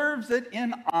observes it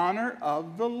in honor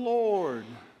of the Lord,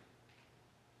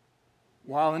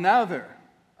 while another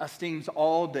esteems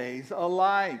all days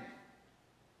alike.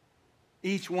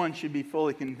 Each one should be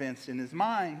fully convinced in his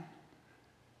mind.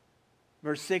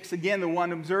 Verse 6 again, the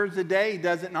one who observes the day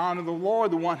does it in honor of the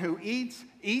Lord. The one who eats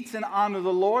in honor of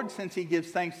the Lord, since he gives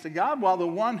thanks to God, while the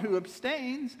one who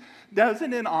abstains does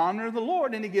it in honor of the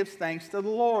Lord, and he gives thanks to the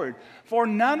Lord. For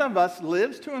none of us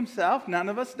lives to himself, none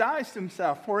of us dies to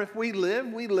himself. For if we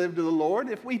live to the Lord.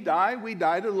 If we die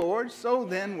to the Lord. So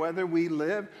then, whether we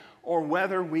live or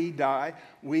whether we die,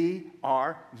 we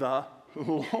are the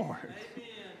Lord. Amen.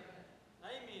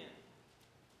 Amen.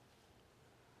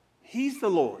 He's the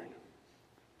Lord.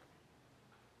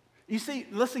 You see,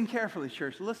 listen carefully,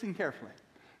 church. Listen carefully.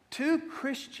 Two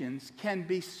Christians can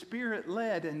be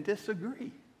Spirit-led and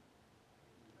disagree.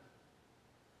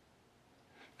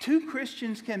 Two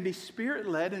Christians can be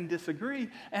Spirit-led and disagree.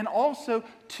 And also,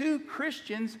 two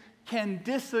Christians can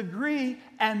disagree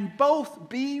and both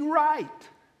be right.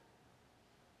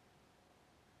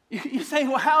 You say,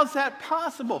 well, how's that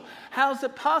possible? How's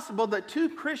it possible that two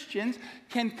Christians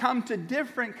can come to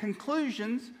different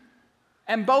conclusions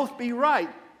and both be right?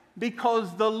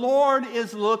 Because the Lord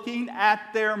is looking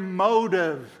at their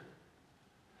motive.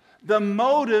 The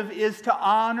motive is to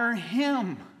honor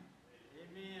Him.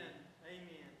 Amen.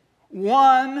 Amen.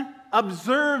 One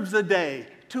observes the day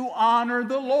to honor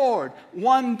the Lord.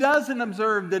 One doesn't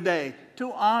observe the day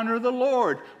to honor the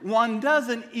Lord. One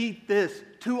doesn't eat this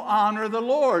to honor the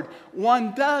Lord.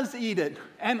 One does eat it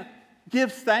and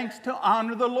gives thanks to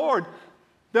honor the Lord.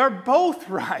 They're both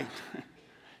right.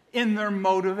 in their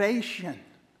motivation.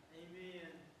 Amen.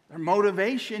 Their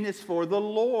motivation is for the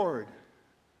Lord.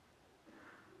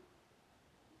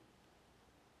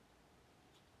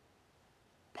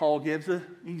 Paul gives an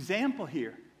example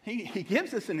here. He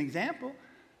gives us an example.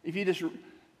 If you just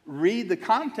read the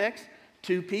context,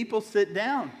 two people sit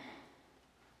down.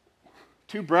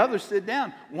 Two brothers sit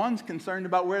down. One's concerned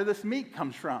about where this meat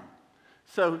comes from.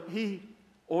 So he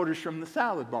orders from the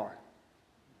salad bar.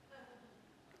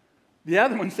 The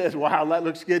other one says, wow, that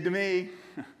looks good to me.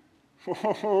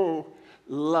 Whoa,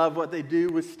 love what they do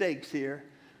with steaks here.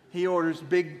 He orders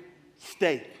big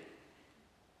steak.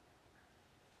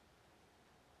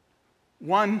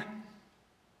 One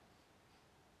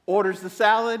orders the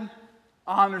salad,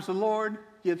 honors the Lord,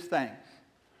 gives thanks.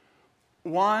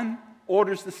 One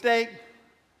orders the steak,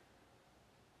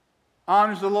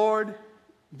 honors the Lord,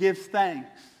 gives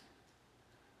thanks.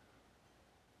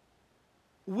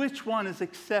 Which one is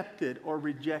accepted or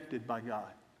rejected by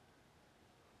God?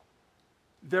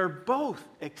 They're both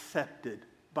accepted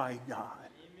by God.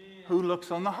 Amen. Who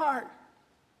looks on the heart?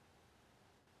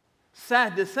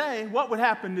 Sad to say, what would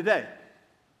happen today?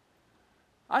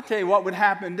 I tell you what would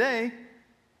happen today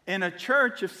in a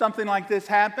church if something like this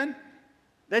happened.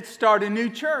 They'd start a new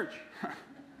church.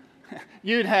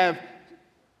 You'd have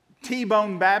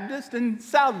T-Bone Baptist and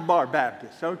Salad Bar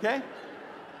Baptist, okay?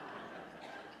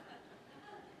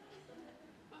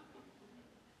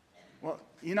 Well,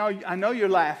 you know, I know you're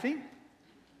laughing.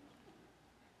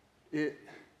 It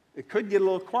could get a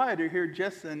little quieter here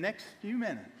just in the next few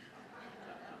minutes.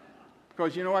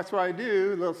 Because you know that's what I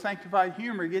do. A little sanctified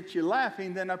humor gets you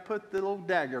laughing. Then I put the little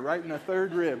dagger right in the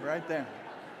third rib, right there.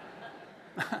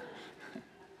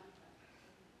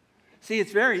 See,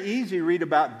 it's very easy to read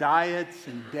about diets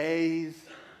and days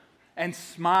and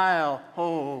smile.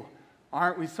 Oh,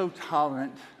 aren't we so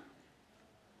tolerant?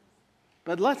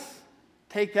 But let's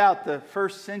take out the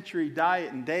first century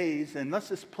diet and days and let's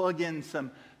just plug in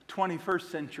some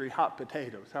 21st century hot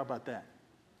potatoes. How about that?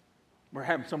 We're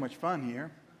having so much fun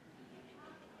here.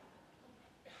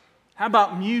 How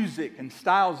about music and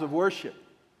styles of worship?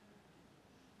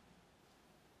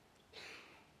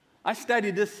 I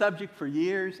studied this subject for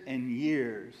years and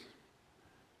years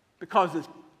because it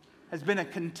has been a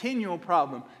continual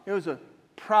problem. It was a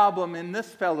problem in this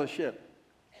fellowship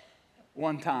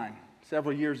one time,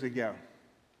 several years ago.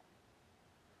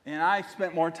 And I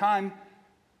spent more time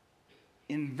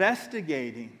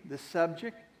investigating the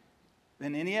subject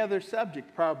than any other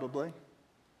subject probably,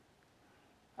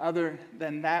 other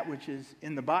than that which is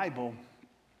in the Bible.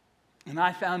 And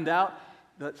I found out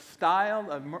that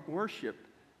style of worship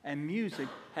and music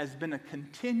has been a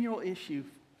continual issue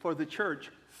for the church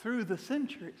through the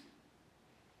centuries.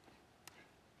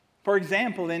 For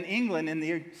example, in England in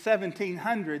the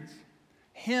 1700s,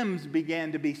 hymns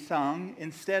began to be sung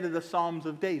instead of the Psalms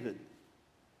of David.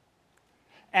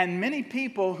 And many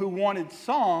people who wanted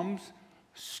psalms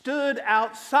stood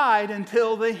outside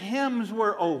until the hymns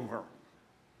were over.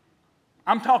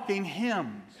 I'm talking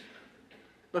hymns,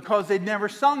 because they'd never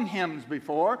sung hymns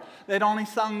before. They'd only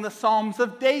sung the Psalms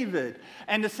of David.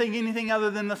 And to sing anything other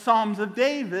than the Psalms of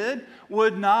David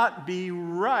would not be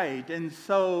right. And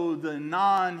so the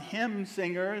non-hymn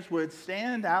singers would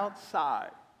stand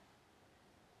outside.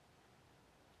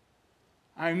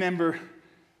 I remember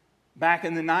back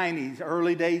in the 90s,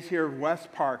 early days here of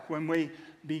West Park, when we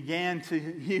began to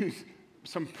use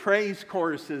some praise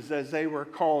choruses, as they were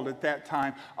called at that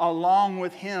time, along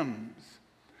with hymns.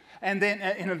 And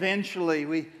eventually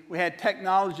we had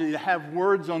technology to have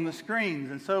words on the screens.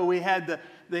 And so we had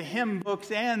the hymn books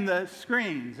and the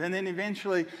screens. And then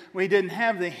eventually we didn't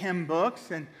have the hymn books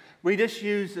and we just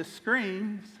used the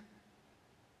screens.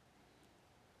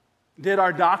 Did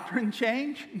our doctrine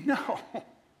change? No.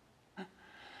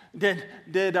 Did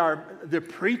the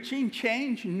preaching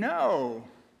change? No.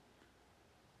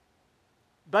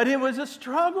 But it was a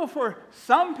struggle for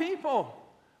some people.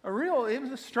 It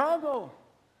was a struggle.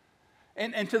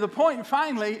 And to the point,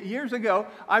 finally, years ago,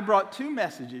 I brought two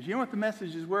messages. You know what the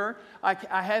messages were? I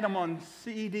had them on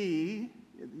CD.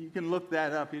 You can look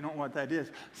that up. You don't know what that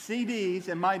is. CDs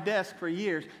in my desk for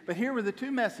years. But here were the two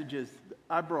messages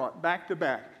I brought back to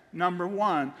back. Number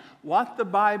one, what the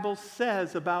Bible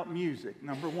says about music.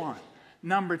 Number one.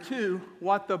 Number two,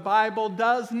 what the Bible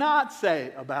does not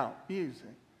say about music.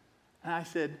 And I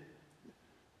said,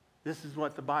 this is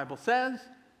what the Bible says.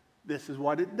 This is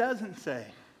what it doesn't say.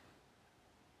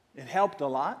 It helped a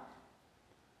lot.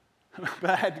 But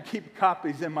I had to keep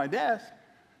copies in my desk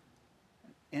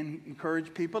and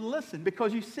encourage people to listen.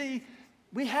 Because you see,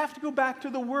 we have to go back to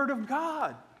the Word of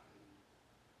God.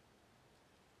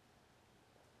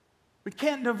 We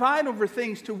can't divide over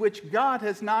things to which God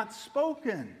has not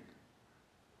spoken.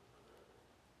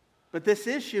 But this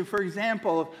issue, for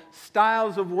example, of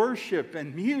styles of worship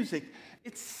and music,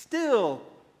 it's still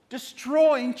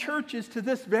destroying churches to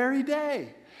this very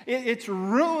day. It's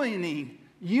ruining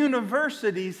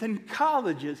universities and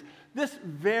colleges this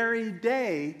very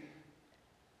day,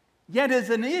 yet is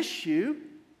an issue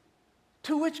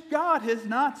to which God has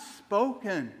not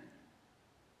spoken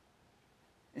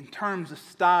in terms of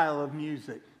style of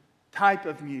music, type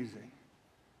of music.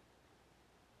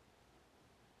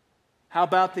 How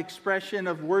about the expression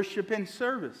of worship in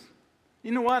service?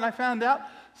 You know what I found out?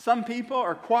 Some people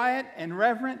are quiet and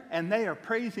reverent, and they are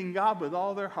praising God with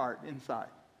all their heart inside.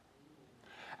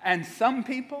 And some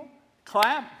people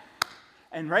clap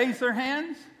and raise their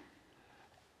hands,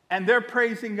 and they're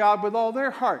praising God with all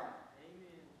their heart. Amen.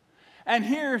 And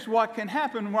here's what can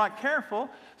happen when we're not careful.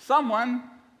 Someone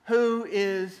who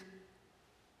is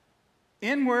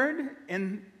inward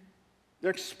in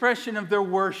their expression of their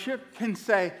worship can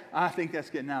say, I think that's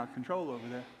getting out of control over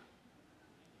there.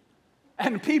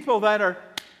 And people that are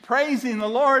praising the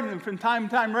Lord and from time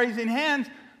to time raising hands,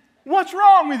 what's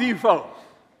wrong with you folks?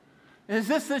 Is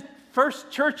this the first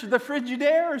church of the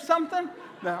Frigidaire or something?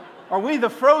 No. Are we the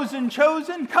frozen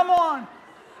chosen? Come on.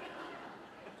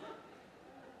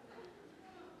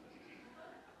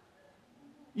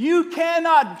 You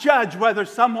cannot judge whether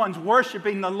someone's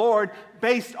worshiping the Lord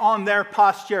based on their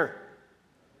posture.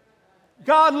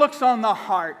 God looks on the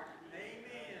heart.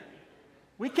 Amen.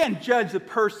 We can't judge the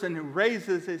person who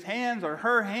raises his hands or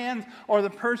her hands or the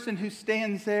person who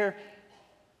stands there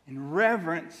in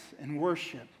reverence and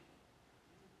worship.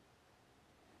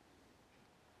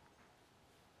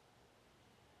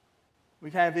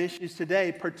 We have issues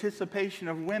today, participation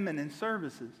of women in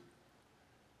services.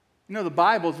 You know, the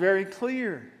Bible's very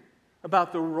clear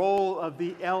about the role of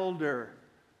the elder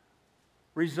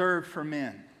reserved for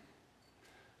men.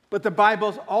 But the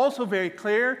Bible's also very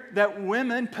clear that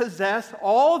women possess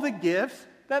all the gifts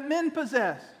that men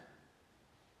possess.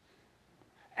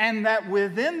 And that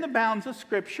within the bounds of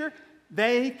Scripture,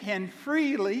 they can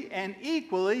freely and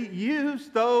equally use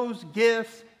those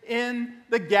gifts in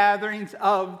the gatherings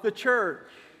of the church.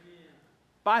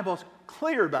 The Bible's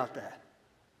clear about that.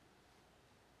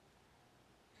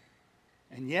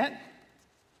 And yet,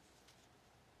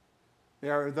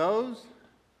 there are those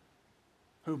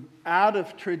who, out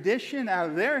of tradition, out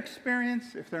of their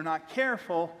experience, if they're not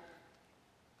careful,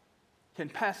 can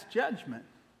pass judgment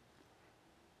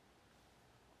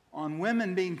on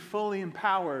women being fully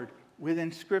empowered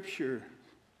within Scripture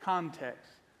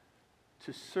context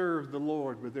to serve the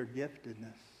Lord with their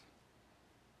giftedness.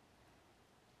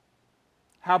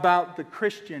 How about the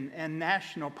Christian and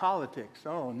national politics?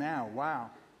 Oh, now,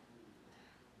 wow.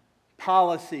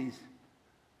 Policies,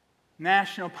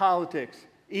 national politics,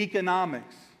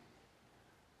 economics.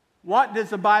 What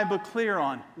does the Bible clear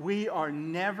on? We are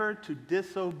never to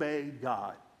disobey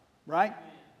God, right?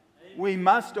 We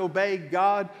must obey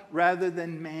God rather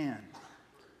than man.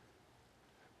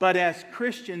 But as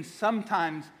Christians,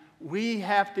 sometimes we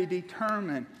have to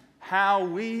determine how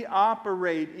we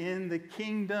operate in the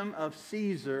kingdom of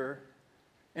Caesar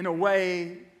in a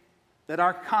way that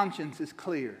our conscience is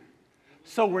clear.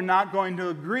 So we're not going to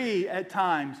agree at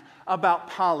times about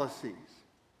policies.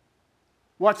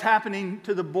 What's happening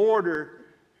to the border,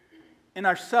 in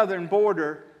our southern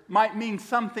border, might mean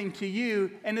something to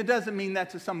you, and it doesn't mean that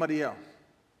to somebody else.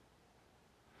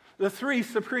 The 3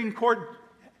 Supreme Court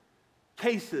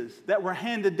cases that were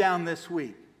handed down this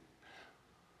week,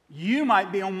 you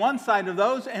might be on one side of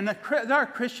those, and there are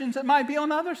Christians that might be on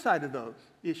the other side of those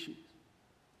issues.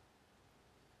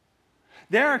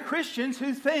 There are Christians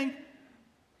who think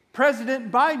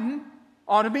President Biden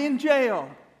ought to be in jail.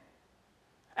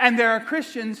 And there are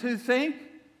Christians who think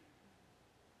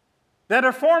that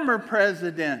a former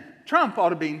President Trump ought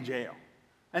to be in jail.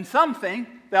 And some think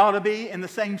they ought to be in the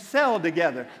same cell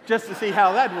together, just to see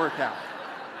how that worked out.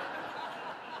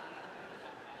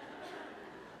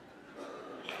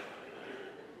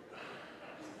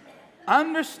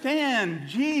 Understand,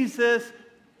 Jesus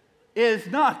is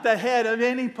not the head of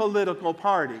any political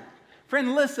party.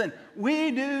 Friend, listen,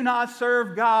 we do not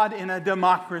serve God in a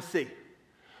democracy.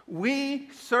 We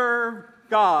serve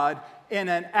God in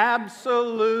an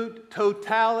absolute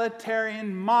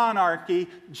totalitarian monarchy.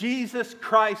 Jesus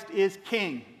Christ is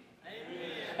King.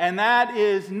 Amen. And that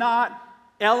is not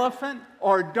elephant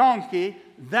or donkey.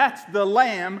 That's the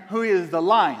lamb who is the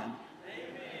lion.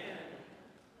 Amen.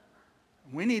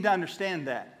 We need to understand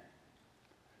that.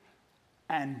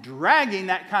 And dragging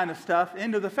that kind of stuff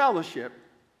into the fellowship,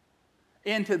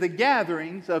 into the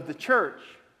gatherings of the church,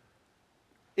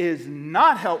 is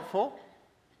not helpful.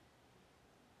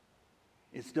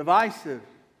 It's divisive.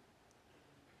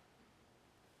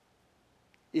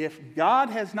 If God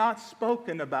has not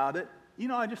spoken about it,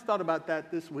 I just thought about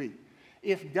that this week.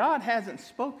 If God hasn't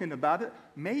spoken about it,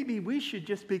 maybe we should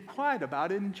just be quiet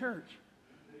about it in church.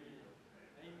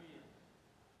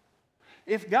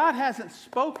 If God hasn't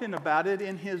spoken about it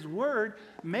in His Word,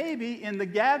 maybe in the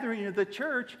gathering of the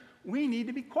church, we need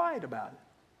to be quiet about it.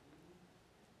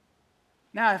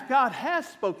 Now, if God has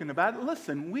spoken about it,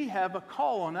 listen, we have a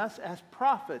call on us as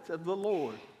prophets of the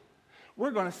Lord.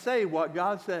 We're going to say what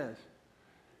God says.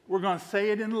 We're going to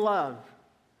say it in love,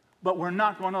 but we're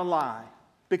not going to lie,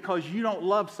 because you don't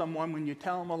love someone when you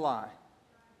tell them a lie.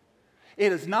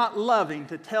 It is not loving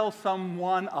to tell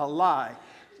someone a lie.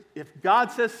 If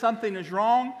God says something is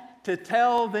wrong, to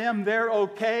tell them they're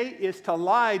okay is to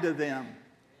lie to them.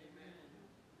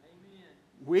 Amen.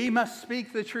 We must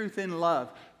speak the truth in love.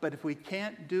 But if we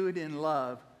can't do it in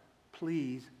love,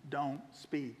 please don't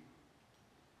speak.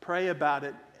 Pray about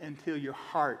it until your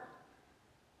heart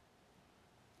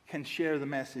can share the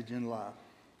message in love.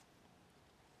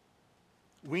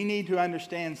 We need to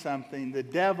understand something. The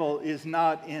devil is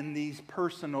not in these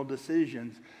personal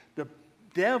decisions. The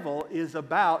devil is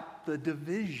about the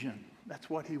division. That's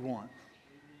what he wants.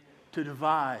 To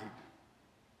divide.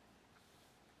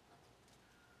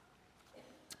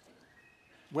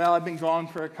 Well, I've been gone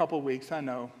for a couple weeks, I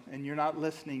know, and you're not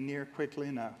listening near quickly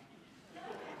enough.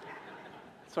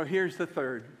 So here's the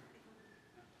third.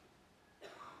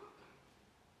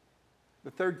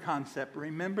 The third concept.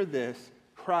 Remember this: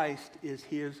 Christ is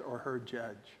his or her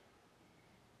judge.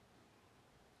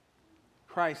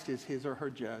 Christ is his or her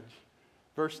judge.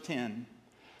 Verse 10.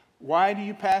 Why do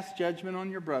you pass judgment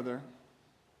on your brother?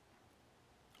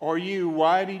 Or you,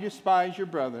 why do you despise your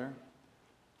brother?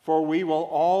 For we will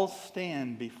all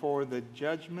stand before the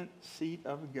judgment seat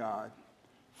of God.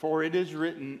 For it is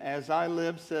written, as I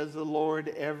live, says the Lord,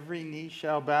 every knee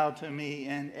shall bow to me,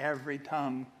 and every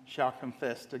tongue shall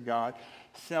confess to God.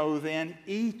 So then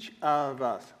each of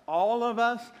us, all of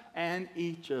us and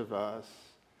each of us,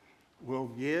 will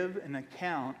give an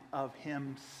account of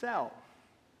himself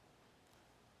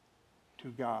to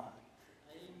God.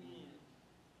 Amen.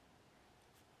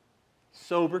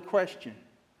 Sober question.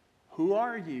 Who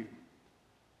are you?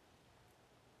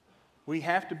 We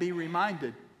have to be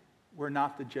reminded we're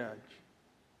not the judge.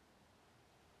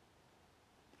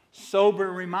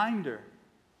 Sober reminder.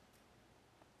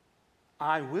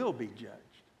 I will be judged.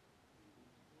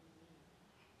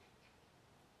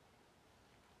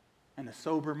 And a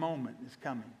sober moment is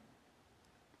coming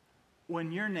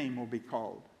when your name will be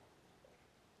called.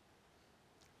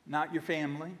 Not your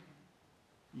family,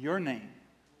 your name.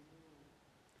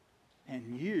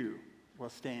 And you will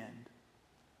stand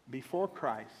before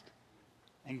Christ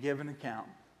and give an account.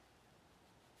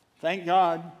 Thank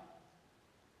God,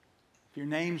 if your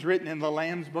name's written in the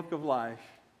Lamb's Book of Life,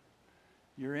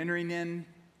 you're entering in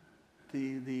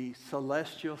the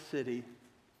celestial city.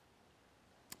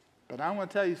 But I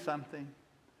want to tell you something.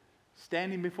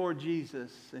 Standing before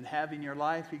Jesus and having your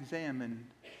life examined,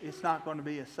 it's not going to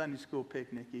be a Sunday school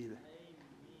picnic either.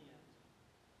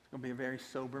 It's going to be a very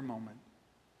sober moment.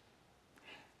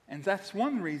 And that's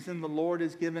one reason the Lord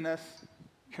has given us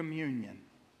communion.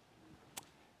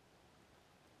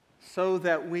 So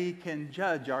that we can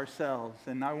judge ourselves.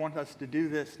 And I want us to do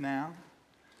this now.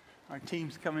 Our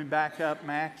team's coming back up,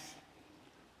 Max.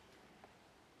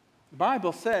 The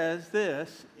Bible says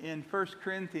this in 1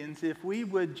 Corinthians, if we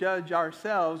would judge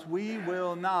ourselves, we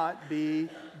will not be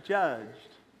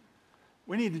judged.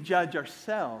 We need to judge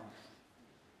ourselves.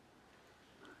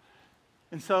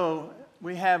 And so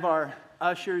we have our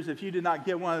ushers. If you did not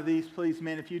get one of these, please,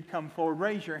 men, if you'd come forward,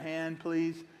 raise your hand,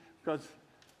 please, because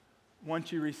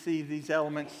once you receive these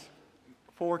elements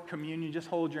for communion, just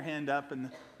hold your hand up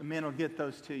and the men will get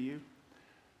those to you.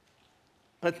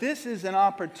 But this is an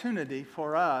opportunity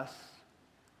for us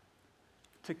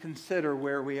to consider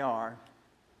where we are.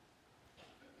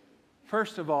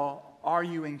 First of all, are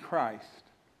you in Christ?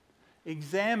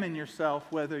 Examine yourself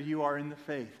whether you are in the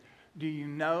faith. Do you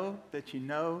know that you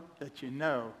know that you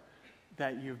know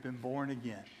that you've been born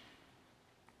again?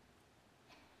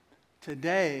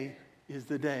 Today is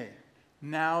the day.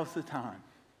 Now's the time.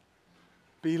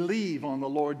 Believe on the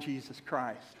Lord Jesus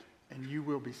Christ and you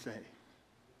will be saved.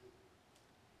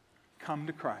 Come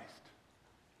to Christ.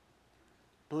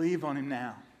 Believe on him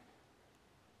now.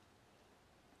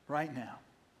 Right now.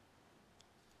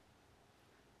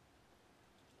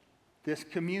 This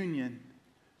communion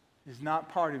is not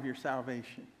part of your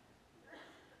salvation.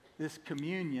 This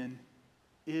communion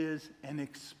is an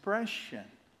expression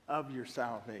of your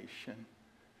salvation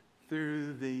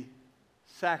through the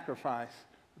sacrifice,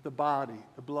 the body,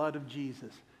 the blood of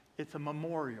Jesus. It's a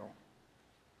memorial.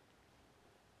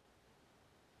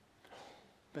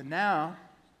 But now,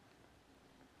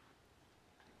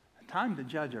 time to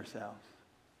judge ourselves.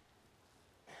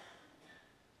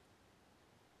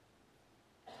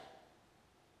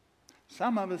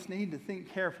 Some of us need to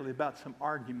think carefully about some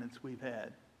arguments we've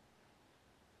had,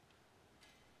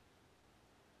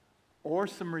 or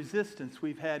some resistance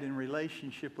we've had in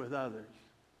relationship with others.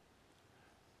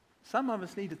 Some of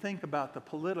us need to think about the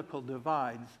political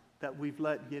divides that we've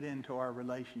let get into our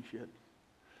relationship.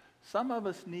 Some of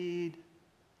us need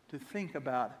to think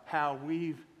about how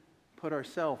we've put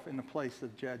ourselves in the place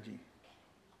of judging.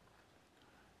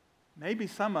 Maybe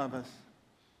some of us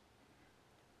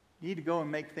need to go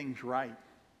and make things right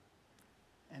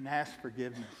and ask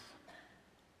forgiveness.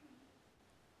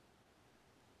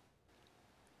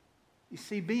 You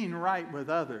see, being right with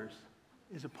others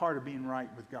is a part of being right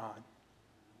with God.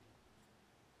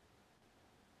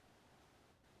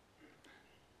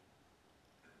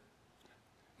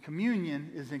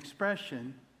 Communion is an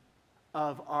expression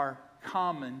of our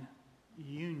common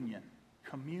union.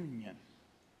 Communion.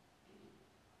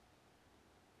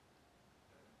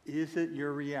 Is it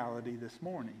your reality this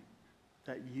morning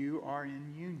that you are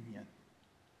in union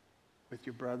with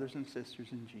your brothers and sisters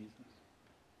in Jesus?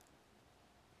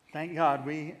 Thank God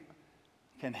we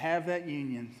can have that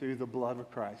union through the blood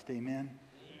of Christ. Amen.